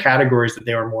offenders, other categories that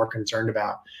they were more concerned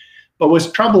about. But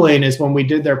what's troubling is when we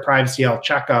did their privacy health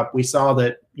checkup, we saw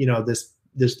that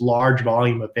this large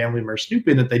volume of family member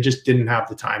snooping that they just didn't have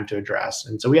the time to address.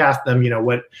 And so we asked them,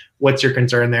 what's your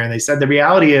concern there? And they said the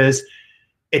reality is,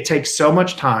 it takes so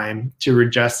much time to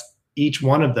adjust each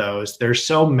one of those. There's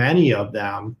so many of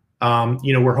them.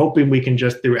 We're hoping we can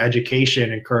just, through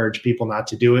education, encourage people not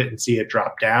to do it and see it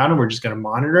drop down, and we're just going to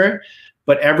monitor it.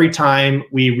 But every time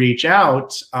we reach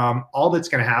out, all that's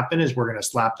going to happen is we're going to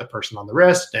slap the person on the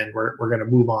wrist, and we're going to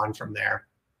move on from there,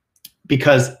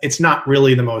 because it's not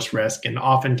really the most risk. And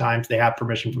oftentimes they have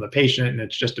permission from the patient, and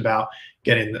it's just about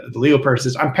getting the legal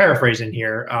purposes. I'm paraphrasing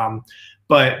here.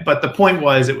 But the point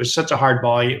was, it was such a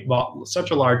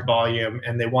large volume,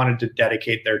 and they wanted to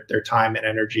dedicate their time and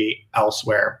energy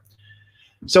elsewhere.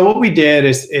 So what we did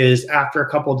is after a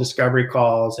couple of discovery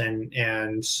calls and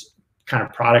kind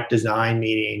of product design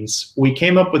meetings, we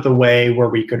came up with a way where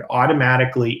we could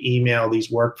automatically email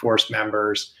these workforce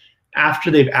members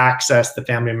after they've accessed the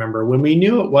family member, when we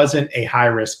knew it wasn't a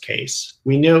high-risk case.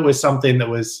 We knew it was something that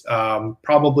was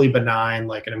probably benign,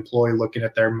 like an employee looking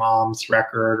at their mom's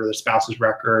record or the spouse's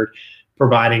record,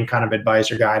 providing kind of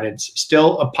advice or guidance.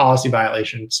 Still a policy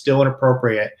violation, still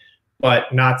inappropriate,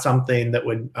 but not something that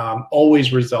would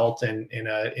always result in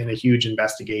a huge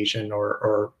investigation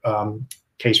or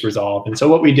case resolve. And so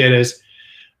what we did is,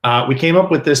 we came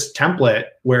up with this template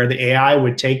where the AI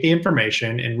would take the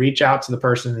information and reach out to the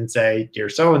person and say, dear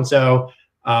so-and-so,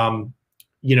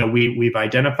 we've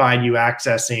identified you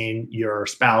accessing your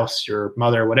spouse, your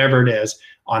mother, whatever it is,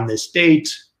 on this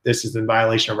date. This is in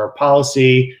violation of our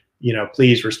policy.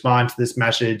 Please respond to this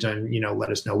message and,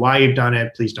 let us know why you've done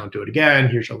it. Please don't do it again.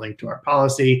 Here's a link to our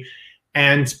policy.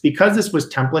 And because this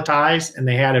was templatized and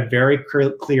they had a very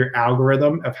clear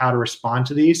algorithm of how to respond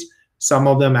to these, some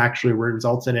of them actually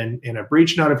resulted in a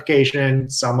breach notification.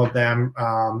 Some of them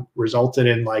resulted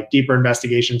in deeper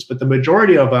investigations, but the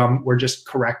majority of them were just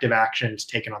corrective actions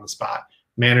taken on the spot.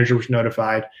 Manager was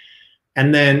notified.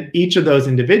 And then each of those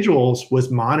individuals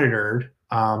was monitored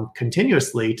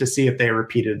continuously to see if they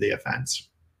repeated the offense.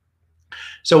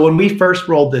 So when we first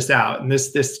rolled this out, and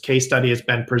this case study has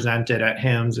been presented at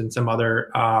HIMSS and some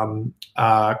other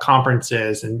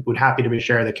conferences, and would happy to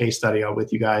share the case study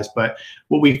with you guys. But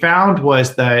what we found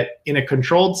was that in a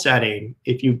controlled setting,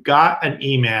 if you got an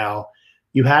email,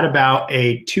 you had about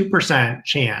a 2%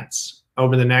 chance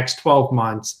over the next 12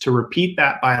 months to repeat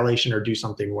that violation or do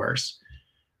something worse.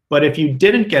 But if you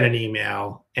didn't get an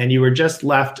email and you were just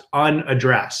left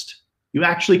unaddressed, you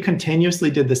actually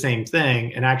continuously did the same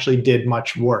thing and actually did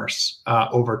much worse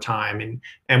over time.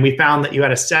 And we found that you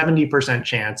had a 70%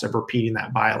 chance of repeating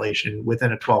that violation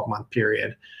within a 12-month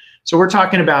period. So we're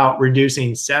talking about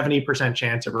reducing 70%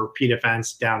 chance of a repeat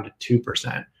offense down to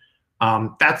 2%.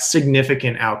 That's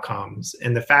significant outcomes.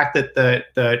 And the fact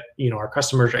that our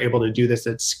customers are able to do this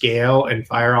at scale and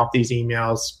fire off these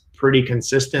emails pretty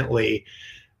consistently,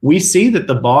 we see that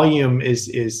the volume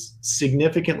is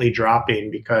significantly dropping,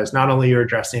 because not only you're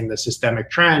addressing the systemic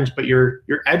trends, but you're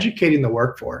educating the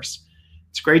workforce.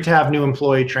 It's great to have new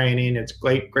employee training. It's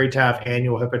great to have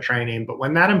annual HIPAA training. But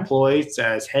when that employee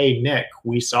says, hey, Nick,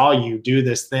 we saw you do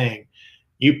this thing,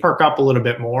 you perk up a little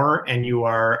bit more and you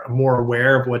are more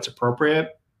aware of what's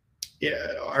appropriate. Yeah,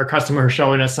 our customer is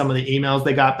showing us some of the emails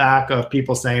they got back of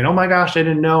people saying, "Oh my gosh, I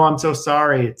didn't know. I'm so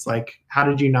sorry." It's like, how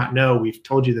did you not know? We've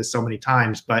told you this so many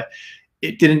times, but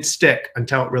it didn't stick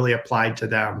until it really applied to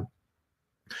them.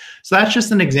 So that's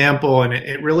just an example, and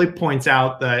it really points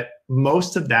out that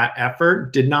most of that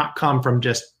effort did not come from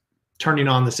just turning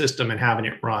on the system and having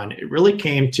it run. It really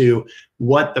came to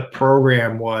what the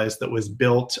program was that was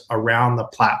built around the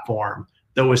platform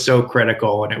that was so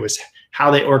critical, and it was how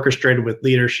they orchestrated with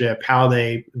leadership, how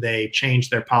they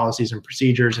changed their policies and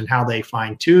procedures, and how they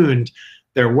fine-tuned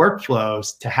their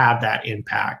workflows to have that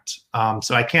impact.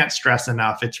 So I can't stress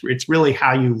enough, it's really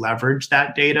how you leverage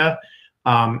that data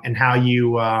and how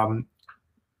you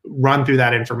run through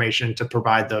that information to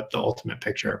provide the ultimate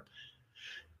picture.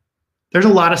 There's a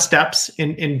lot of steps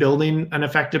in building an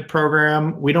effective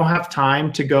program. We don't have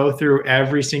time to go through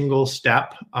every single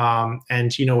step. And,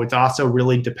 it's also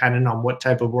really dependent on what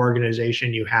type of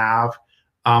organization you have.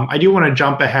 I do want to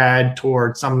jump ahead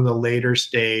towards some of the later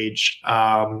stage.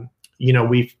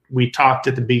 We talked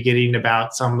at the beginning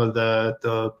about some of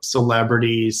the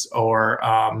celebrities or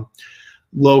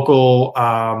local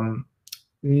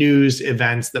news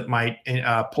events that might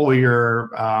pull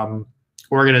your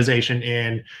organization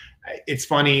in. It's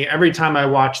funny, every time I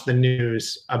watch the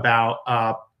news about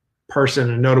a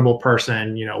notable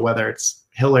person, whether it's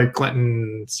Hillary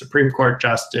Clinton, Supreme Court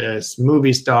justice,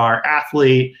 movie star,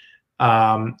 athlete,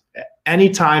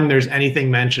 anytime there's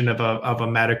anything mentioned of a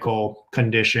medical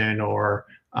condition or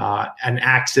an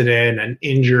accident, an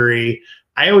injury,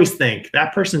 I always think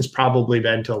that person's probably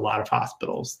been to a lot of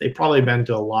hospitals. They've probably been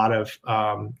to a lot of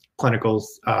clinical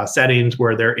settings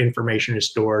where their information is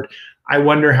stored. I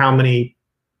wonder how many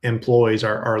employees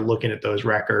are looking at those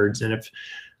records, and if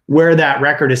where that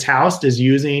record is housed is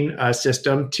using a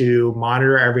system to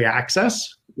monitor every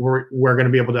access, we're going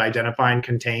to be able to identify and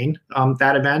contain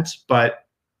that event. But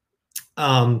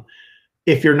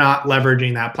if you're not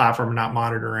leveraging that platform and not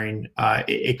monitoring,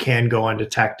 it can go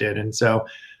undetected. And so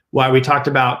while we talked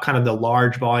about kind of the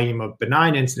large volume of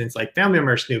benign incidents like family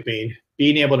member snooping,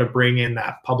 being able to bring in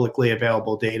that publicly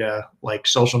available data like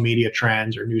social media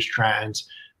trends or news trends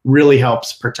really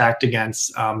helps protect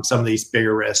against some of these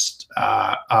bigger risk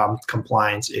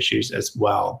compliance issues as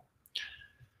well.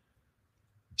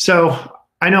 So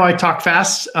I know I talk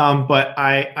fast, but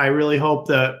I really hope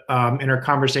that in our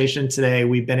conversation today,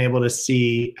 we've been able to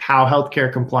see how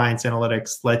healthcare compliance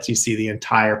analytics lets you see the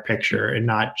entire picture and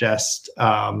not just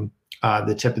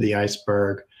the tip of the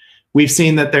iceberg. We've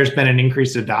seen that there's been an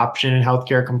increased adoption in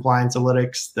healthcare compliance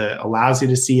analytics that allows you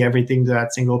to see everything through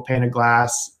that single pane of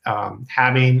glass.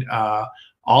 Having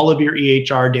all of your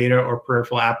EHR data or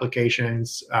peripheral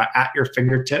applications at your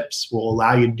fingertips will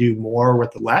allow you to do more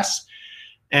with less.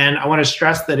 And I want to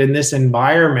stress that in this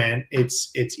environment,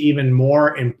 it's even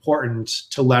more important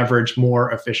to leverage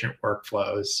more efficient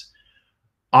workflows.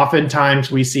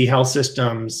 Oftentimes we see health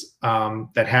systems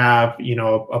that have,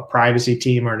 a privacy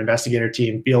team or an investigator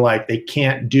team feel like they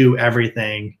can't do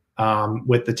everything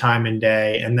with the time and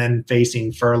day, and then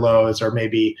facing furloughs or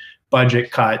maybe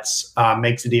budget cuts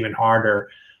makes it even harder.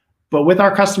 But with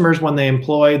our customers, when they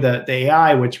employ the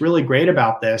AI, what's really great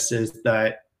about this is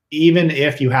that even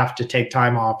if you have to take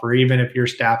time off, or even if your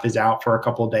staff is out for a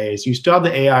couple of days, you still have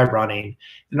the AI running.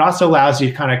 It also allows you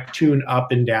to kind of tune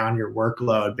up and down your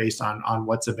workload based on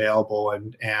what's available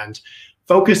and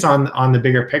focus on the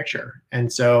bigger picture.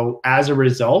 And so as a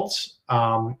result,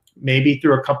 maybe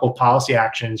through a couple of policy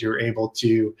actions, you're able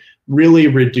to really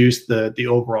reduce the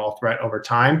overall threat over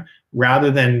time, rather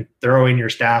than throwing your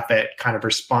staff at kind of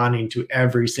responding to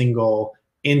every single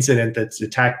incident that's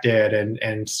detected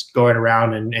and going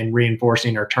around and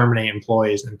reinforcing or terminating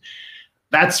employees. And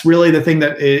that's really the thing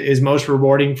that is most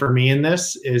rewarding for me in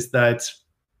this, is that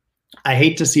I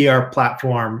hate to see our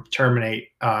platform terminate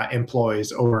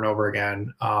employees over and over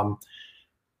again.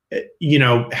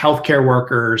 Healthcare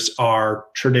workers are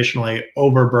traditionally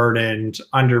overburdened,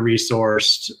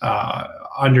 under-resourced,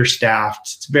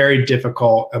 understaffed. It's very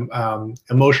difficult,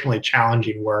 emotionally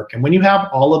challenging work. And when you have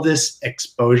all of this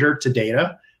exposure to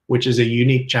data, which is a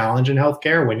unique challenge in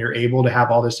healthcare, when you're able to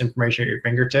have all this information at your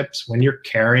fingertips, when you're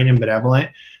caring and benevolent,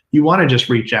 you want to just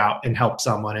reach out and help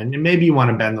someone. And maybe you want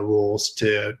to bend the rules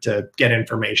to get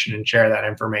information and share that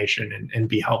information and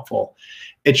be helpful.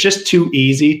 It's just too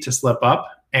easy to slip up.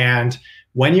 And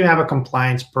when you have a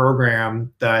compliance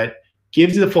program that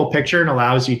gives you the full picture and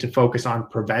allows you to focus on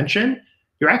prevention,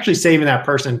 you're actually saving that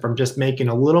person from just making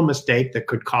a little mistake that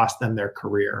could cost them their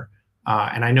career.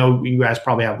 And I know you guys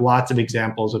probably have lots of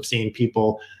examples of seeing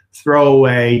people throw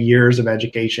away years of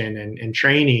education and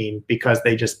training because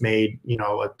they just made, you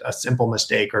know, a simple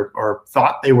mistake or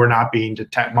thought they were not being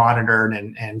monitored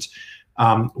and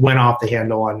went off the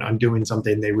handle on doing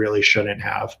something they really shouldn't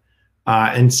have.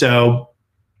 And so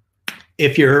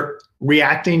if you're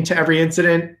reacting to every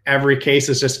incident, every case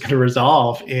is just going to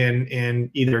resolve in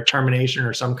either termination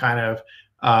or some kind of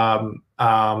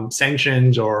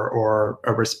sanctions or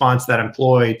a response that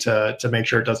employee to make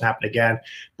sure it doesn't happen again.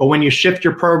 But when you shift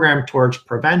your program towards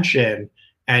prevention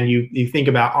and you think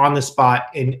about on-the-spot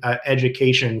in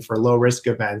education for low-risk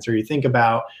events, or you think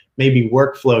about maybe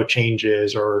workflow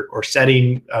changes or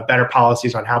setting better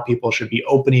policies on how people should be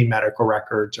opening medical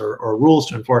records or rules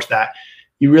to enforce that,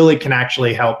 you really can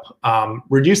actually help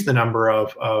reduce the number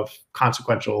of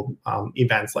consequential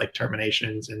events like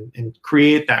terminations and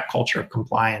create that culture of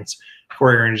compliance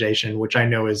for your organization, which I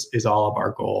know is all of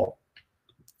our goal.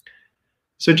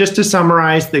 So just to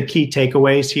summarize the key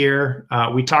takeaways here,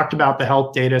 we talked about the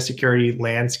health data security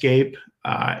landscape.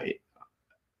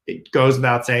 It goes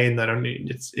without saying that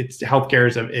it's healthcare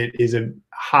is a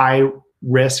high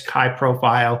risk, high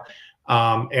profile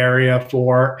area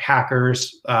for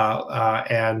hackers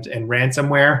and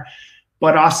ransomware,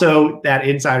 but also that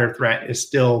insider threat is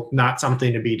still not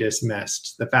something to be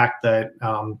dismissed. The fact that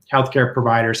healthcare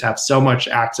providers have so much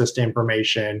access to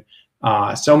information,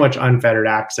 so much unfettered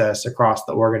access across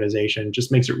the organization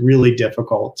just makes it really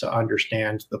difficult to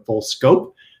understand the full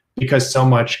scope because so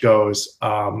much goes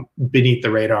beneath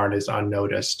the radar and is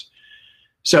unnoticed.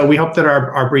 So we hope that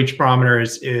our Breach Barometer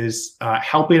is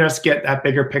helping us get that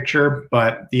bigger picture,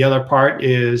 but the other part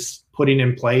is putting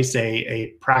in place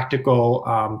a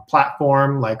practical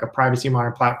platform, like a privacy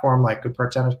monitoring platform, like a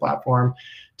Protenus platform,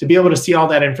 to be able to see all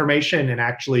that information and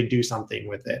actually do something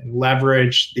with it and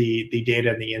leverage the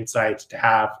data and the insights to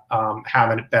have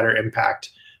a better impact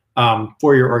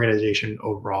for your organization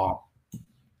overall.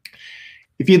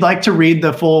 If you'd like to read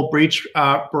the full Breach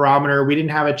Barometer, we didn't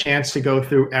have a chance to go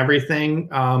through everything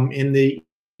in the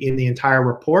entire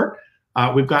report.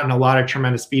 We've gotten a lot of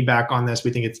tremendous feedback on this.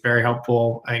 We think it's very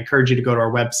helpful. I encourage you to go to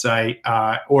our website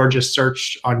or just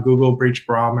search on Google Breach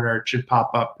Barometer. It should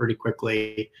pop up pretty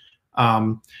quickly.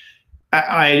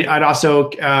 I'd also,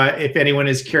 if anyone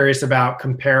is curious about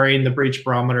comparing the Breach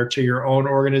Barometer to your own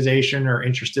organization or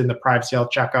interested in the Privacy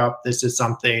Health Checkup, this is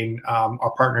something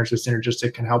our partners with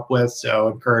Synergistic can help with. So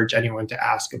encourage anyone to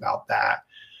ask about that.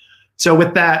 So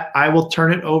with that, I will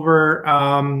turn it over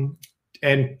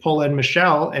and pull in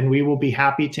Michelle, and we will be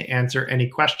happy to answer any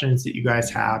questions that you guys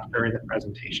have during the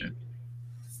presentation.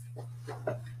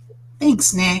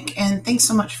 Thanks, Nick, and thanks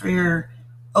so much for your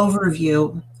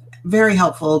overview. Very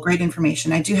helpful, great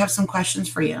information. I do have some questions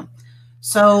for you.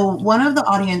 So one of the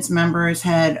audience members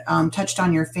had touched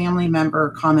on your family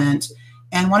member comment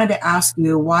and wanted to ask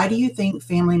you, why do you think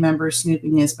family member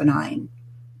snooping is benign?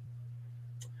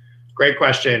 Great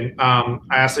question.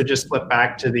 I also just flipped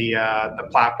back to the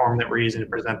platform that we're using to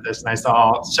present this, and I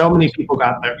saw so many people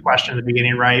got their question at the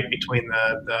beginning right between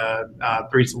the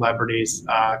three celebrities.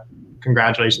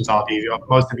 Congratulations, all of you.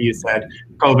 Most of you said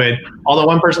COVID, although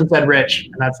one person said rich,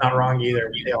 and that's not wrong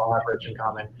either. They all have rich in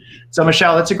common. So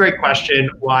Michelle, that's a great question.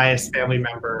 Why is family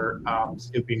member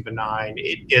snooping benign?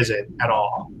 It isn't at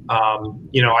all.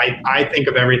 You know, I think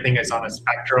of everything as on a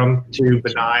spectrum to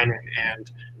benign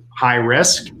and high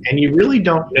risk, and you really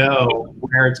don't know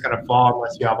where it's going to fall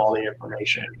unless you have all the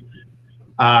information.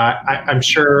 I'm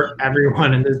sure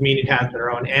everyone in this meeting has their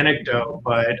own anecdote,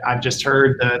 but I've just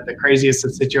heard the craziest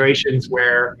of situations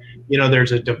where, you know,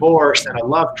 there's a divorce and a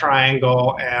love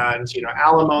triangle and, you know,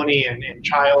 alimony and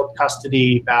child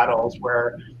custody battles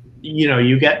where, you know,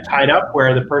 you get tied up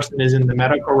where the person is in the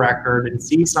medical record and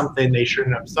sees something they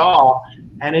shouldn't have saw,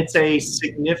 and it's a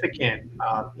significant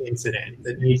incident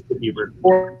that needs to be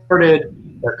reported.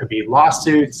 There could be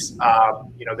lawsuits,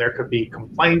 you know, there could be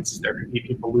complaints, there could be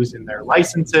people losing their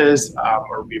licenses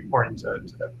or reporting to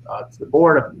the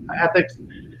board of ethics.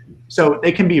 So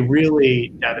they can be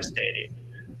really devastating.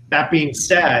 That being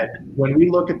said, when we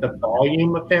look at the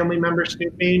volume of family member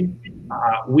snooping,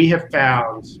 we have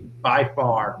found by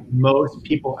far most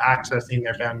people accessing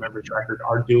their family member's record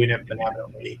are doing it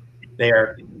benevolently. They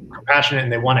are compassionate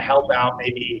and they want to help out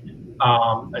maybe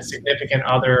a significant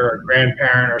other, or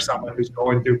grandparent, or someone who's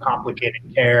going through complicated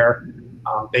care.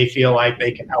 They feel like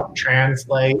they can help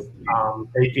translate.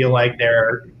 They feel like they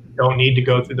don't need to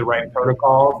go through the right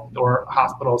protocol or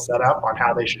hospital setup on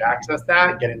how they should access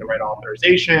that, getting the right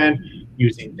authorization,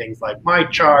 using things like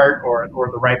MyChart or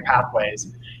the right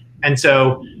pathways. And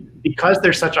so because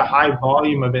there's such a high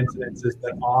volume of incidences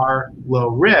that are low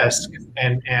risk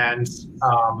and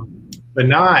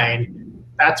benign,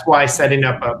 that's why setting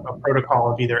up a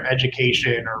protocol of either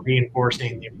education or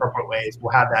reinforcing the appropriate ways will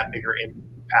have that bigger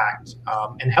impact,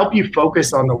 and help you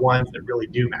focus on the ones that really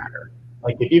do matter.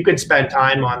 Like if you could spend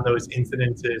time on those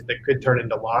incidences that could turn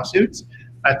into lawsuits,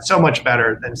 that's so much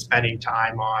better than spending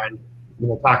time on,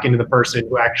 talking to the person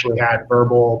who actually had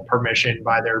verbal permission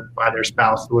by their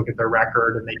spouse to look at their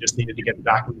record, and they just needed to get the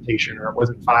documentation, or it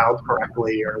wasn't filed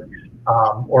correctly, or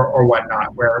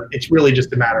whatnot. Where it's really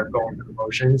just a matter of going through the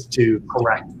motions to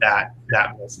correct that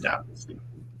misstep.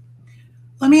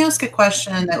 Let me ask a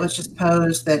question that was just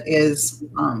posed that is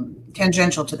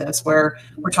tangential to this, where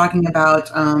we're talking about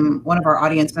one of our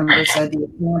audience members said the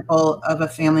example of a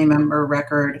family member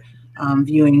record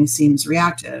viewing seems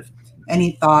reactive.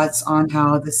 Any thoughts on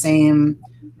how the same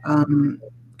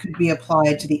could be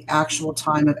applied to the actual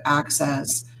time of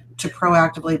access to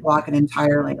proactively block it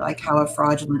entirely, like how a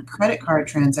fraudulent credit card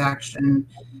transaction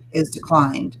is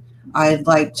declined? I'd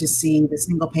like to see the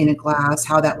single pane of glass,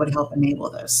 how that would help enable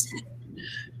this.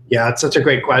 Yeah, it's such a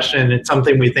great question. It's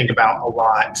something we think about a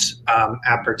lot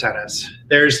at Protenus.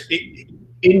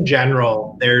 In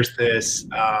general, there's this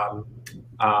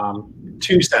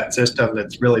two-step system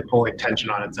that's really pulling tension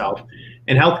on itself.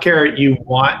 In healthcare, you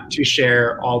want to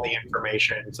share all the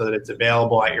information so that it's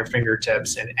available at your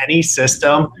fingertips, and any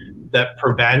system that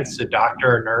prevents a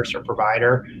doctor, or nurse, or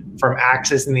provider from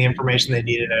accessing the information they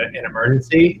need in an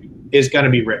emergency is going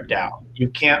to be ripped out. You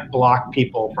can't block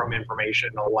people from information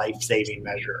in a life-saving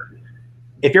measure.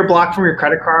 If you're blocked from your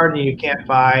credit card and you can't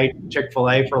buy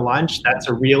Chick-fil-A for lunch, that's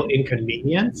a real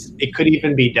inconvenience. It could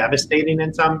even be devastating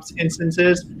in some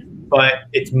instances, but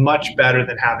it's much better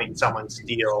than having someone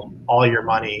steal all your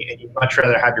money, and you'd much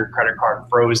rather have your credit card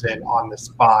frozen on the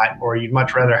spot, or you'd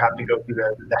much rather have to go through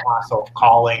the hassle of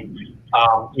calling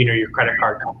your credit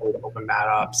card company to open that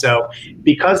up. So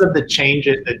because of the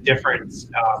difference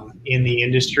in the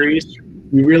industries,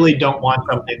 we really don't want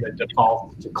something that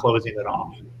defaults to closing it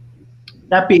off.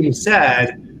 That being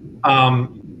said,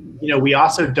 we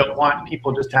also don't want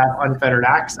people just to have unfettered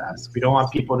access. We don't want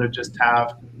people to just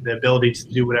have the ability to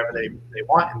do whatever they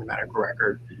want in the medical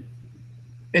record.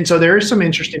 And so there are some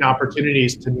interesting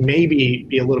opportunities to maybe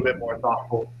be a little bit more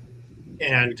thoughtful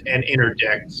and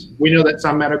interdict. We know that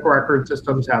some medical record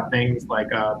systems have things like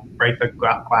break the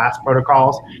glass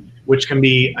protocols, which can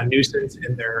be a nuisance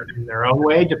in their own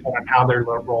way, depending on how they're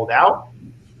rolled out.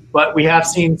 But we have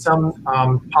seen some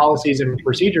policies and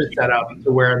procedures set up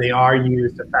to where they are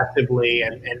used effectively,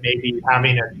 and maybe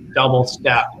having a double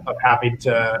step of having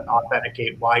to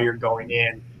authenticate while you're going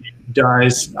in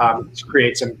does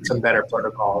create some better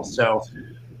protocols. So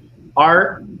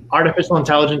our artificial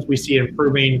intelligence, we see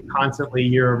improving constantly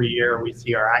year over year. We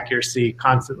see our accuracy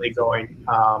constantly going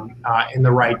in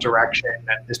the right direction.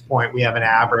 At this point, we have an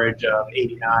average of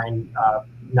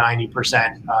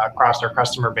 90% across our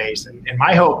customer base. And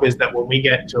my hope is that when we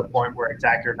get to a point where it's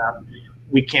accurate enough,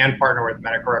 we can partner with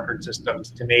medical record systems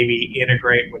to maybe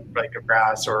integrate with Breach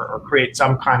Barometer or create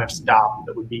some kind of stop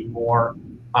that would be more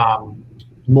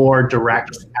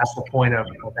direct at the point of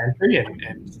entry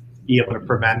and be able to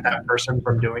prevent that person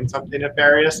from doing something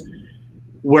nefarious.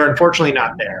 We're unfortunately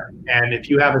not there. And if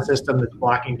you have a system that's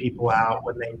blocking people out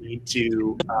when they need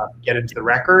to get into the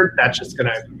record, that's just going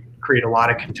to create a lot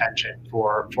of contention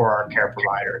for our care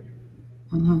provider.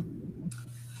 Mm-hmm.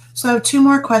 So 2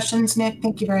 more questions, Nick.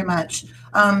 Thank you very much.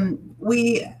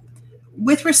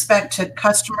 With respect to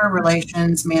customer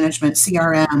relations management,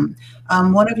 CRM,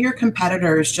 one of your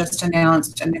competitors just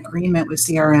announced an agreement with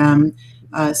CRM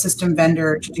system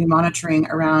vendor to do monitoring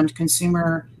around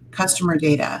customer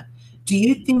data. Do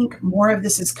you think more of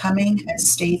this is coming as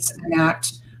states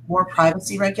enact more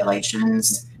privacy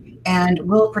regulations? And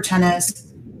will Protenus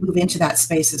move into that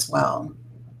space as well?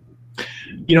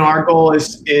 Our goal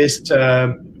is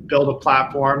to build a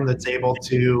platform that's able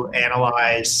to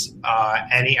analyze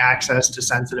any access to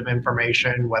sensitive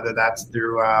information, whether that's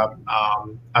through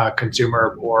a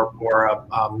consumer or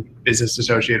a business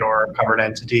associate or a covered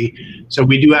entity. So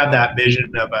we do have that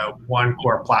vision of a one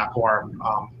core platform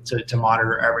to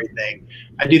monitor everything.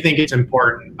 I do think it's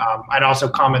important. I'd also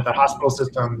comment that hospital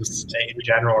systems in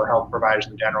general, or health providers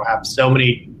in general, have so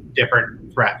many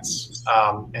different threats.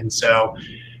 And so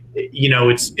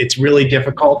it's really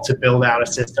difficult to build out a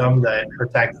system that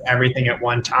protects everything at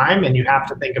one time, and you have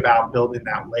to think about building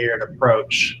that layered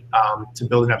approach to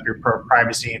building up your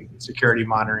privacy and security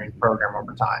monitoring program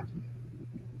over time.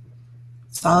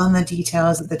 It's all in the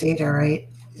details of the data, right?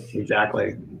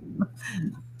 Exactly.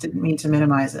 Didn't mean to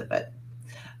minimize it, but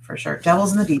for sure,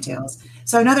 devil's in the details.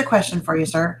 So another question for you,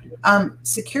 sir.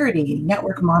 Security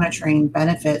network monitoring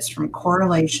benefits from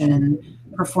correlation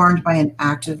performed by an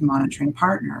active monitoring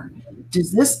partner.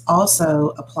 Does this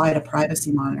also apply to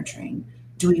privacy monitoring?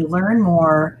 Do we learn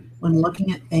more when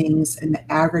looking at things in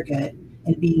the aggregate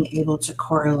and being able to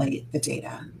correlate the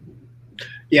data?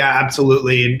 Yeah,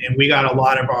 absolutely. And we got a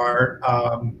lot of our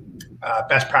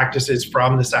best practices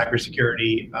from the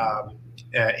cybersecurity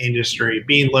industry.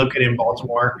 Being located in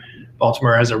Baltimore,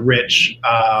 Baltimore has a rich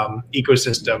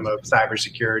ecosystem of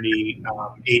cybersecurity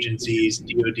agencies,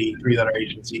 DoD, three-letter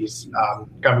agencies,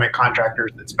 government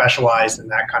contractors that specialize in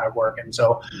that kind of work. And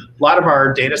so a lot of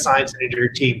our data science and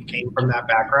engineering team came from that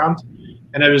background.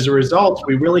 And as a result,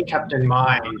 we really kept in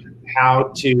mind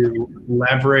how to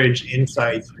leverage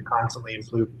insights to constantly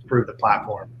improve the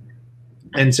platform.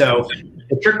 And so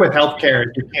the trick with healthcare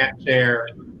is you can't share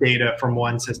data from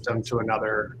one system to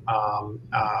another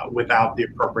without the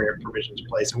appropriate provisions in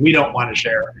place. And we don't want to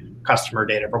share customer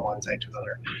data from one site to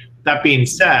another. That being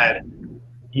said,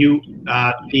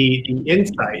 the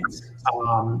insights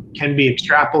can be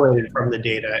extrapolated from the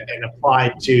data and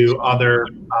applied to other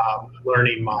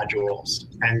learning modules.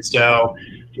 And so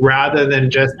rather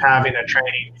than just having a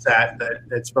training set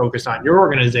that's focused on your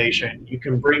organization, you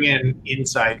can bring in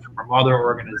insight from other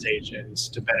organizations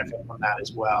to benefit from that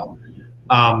as well.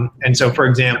 And so, for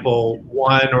example,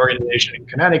 one organization in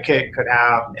Connecticut could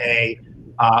have a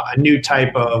new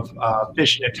type of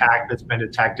phishing attack that's been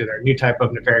detected, or a new type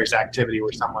of nefarious activity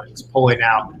where someone is pulling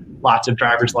out lots of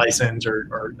driver's license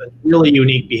or really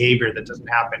unique behavior that doesn't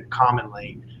happen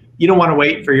commonly. You don't want to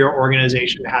wait for your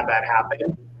organization to have that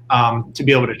happen to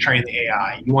be able to train the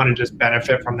AI. You want to just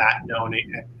benefit from that known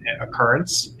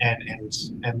occurrence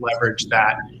and leverage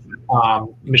that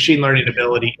machine learning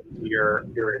ability into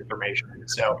your information.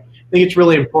 So I think it's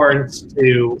really important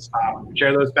to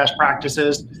share those best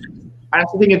practices. I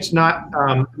also think it's not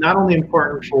only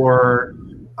important for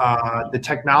the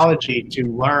technology to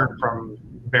learn from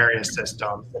various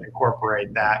systems and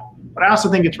incorporate that, but I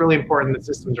also think it's really important that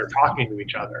systems are talking to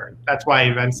each other. That's why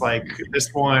events like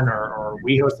this one, or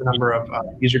we host a number of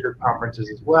user group conferences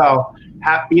as well,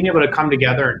 being able to come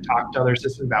together and talk to other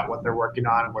systems about what they're working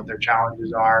on and what their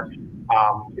challenges are.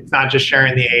 It's not just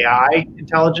sharing the AI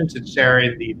intelligence, it's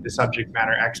sharing the subject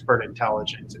matter expert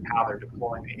intelligence and how they're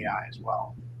deploying the AI as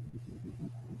well.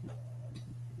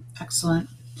 Excellent.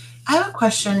 I have a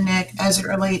question, Nick, as it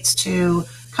relates to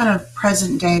kind of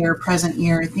present day or present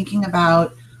year, thinking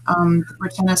about the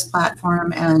Protenus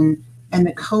platform and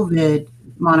the COVID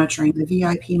monitoring, the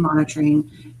VIP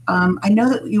monitoring. I know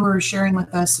that you were sharing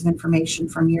with us some information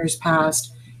from years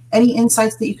past. Any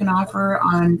insights that you can offer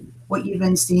on what you've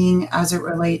been seeing as it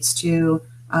relates to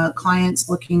clients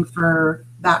looking for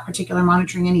that particular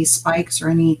monitoring, any spikes or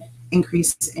any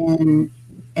increase in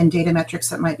data metrics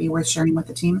that might be worth sharing with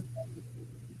the team?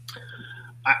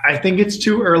 I think it's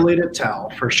too early to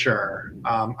tell for sure.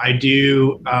 I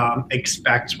do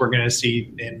expect we're going to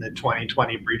see in the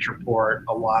 2020 breach report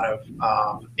a lot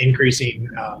of increasing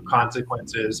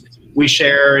consequences. We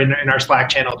share in our Slack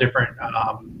channel different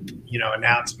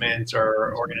announcements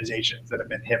or organizations that have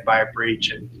been hit by a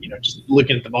breach, and just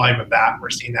looking at the volume of that,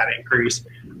 we're seeing that increase.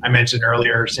 I mentioned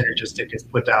earlier, Synergistic has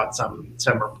put out some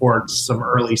reports, some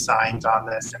early signs on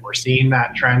this, and we're seeing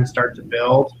that trend start to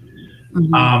build.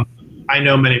 Mm-hmm. I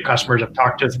know many customers have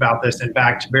talked to us about this. In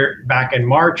fact, back in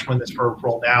March when this first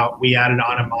rolled out, we added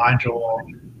on a module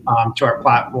to our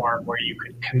platform where you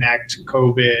could connect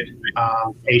COVID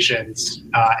patients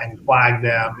and flag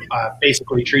them,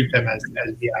 basically treat them as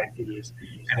VIPs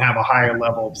and have a higher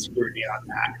level of scrutiny on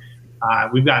that.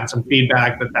 We've gotten some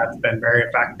feedback that that's been very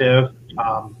effective,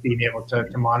 being able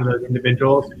to monitor those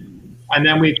individuals. And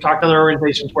then we've talked to other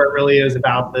organizations where it really is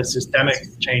about the systemic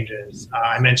changes.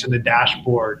 I mentioned the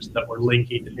dashboards that were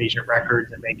linking to patient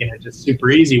records and making it just super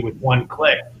easy with one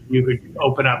click. You could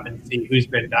open up and see who's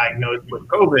been diagnosed with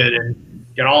COVID and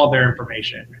get all of their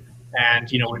information.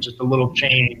 And, with just a little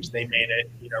change, they made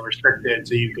it, restricted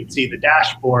so you could see the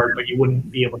dashboard, but you wouldn't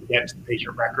be able to get to the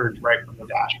patient records right from the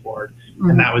dashboard. Mm-hmm.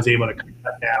 And that was able to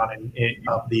cut down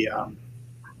of the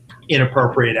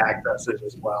inappropriate accesses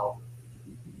as well.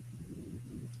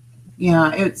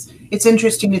 Yeah, it's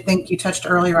interesting to think. You touched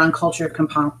earlier on culture of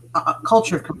compliance,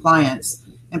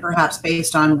 and perhaps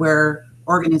based on where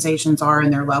organizations are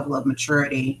in their level of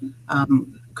maturity,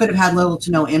 could have had little to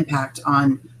no impact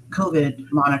on COVID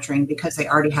monitoring because they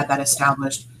already had that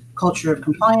established culture of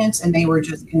compliance, and they were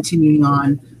just continuing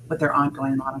on with their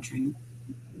ongoing monitoring.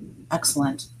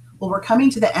 Excellent. Well, we're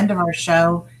coming to the end of our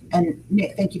show, and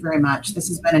Nick, thank you very much. This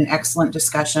has been an excellent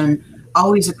discussion.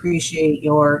 Always appreciate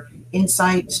your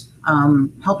insight,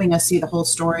 helping us see the whole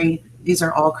story. These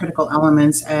are all critical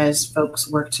elements as folks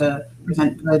work to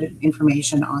present good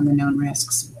information on the known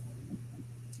risks.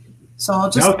 So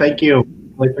I'll just No, thank you.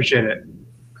 Really appreciate it.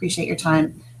 Appreciate your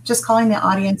time. Just calling the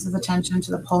audience's attention to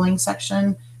the polling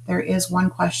section. There is one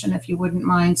question, if you wouldn't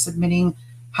mind submitting.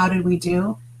 How did we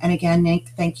do? And again, Nate,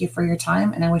 thank you for your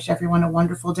time, and I wish everyone a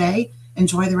wonderful day.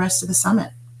 Enjoy the rest of the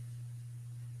summit.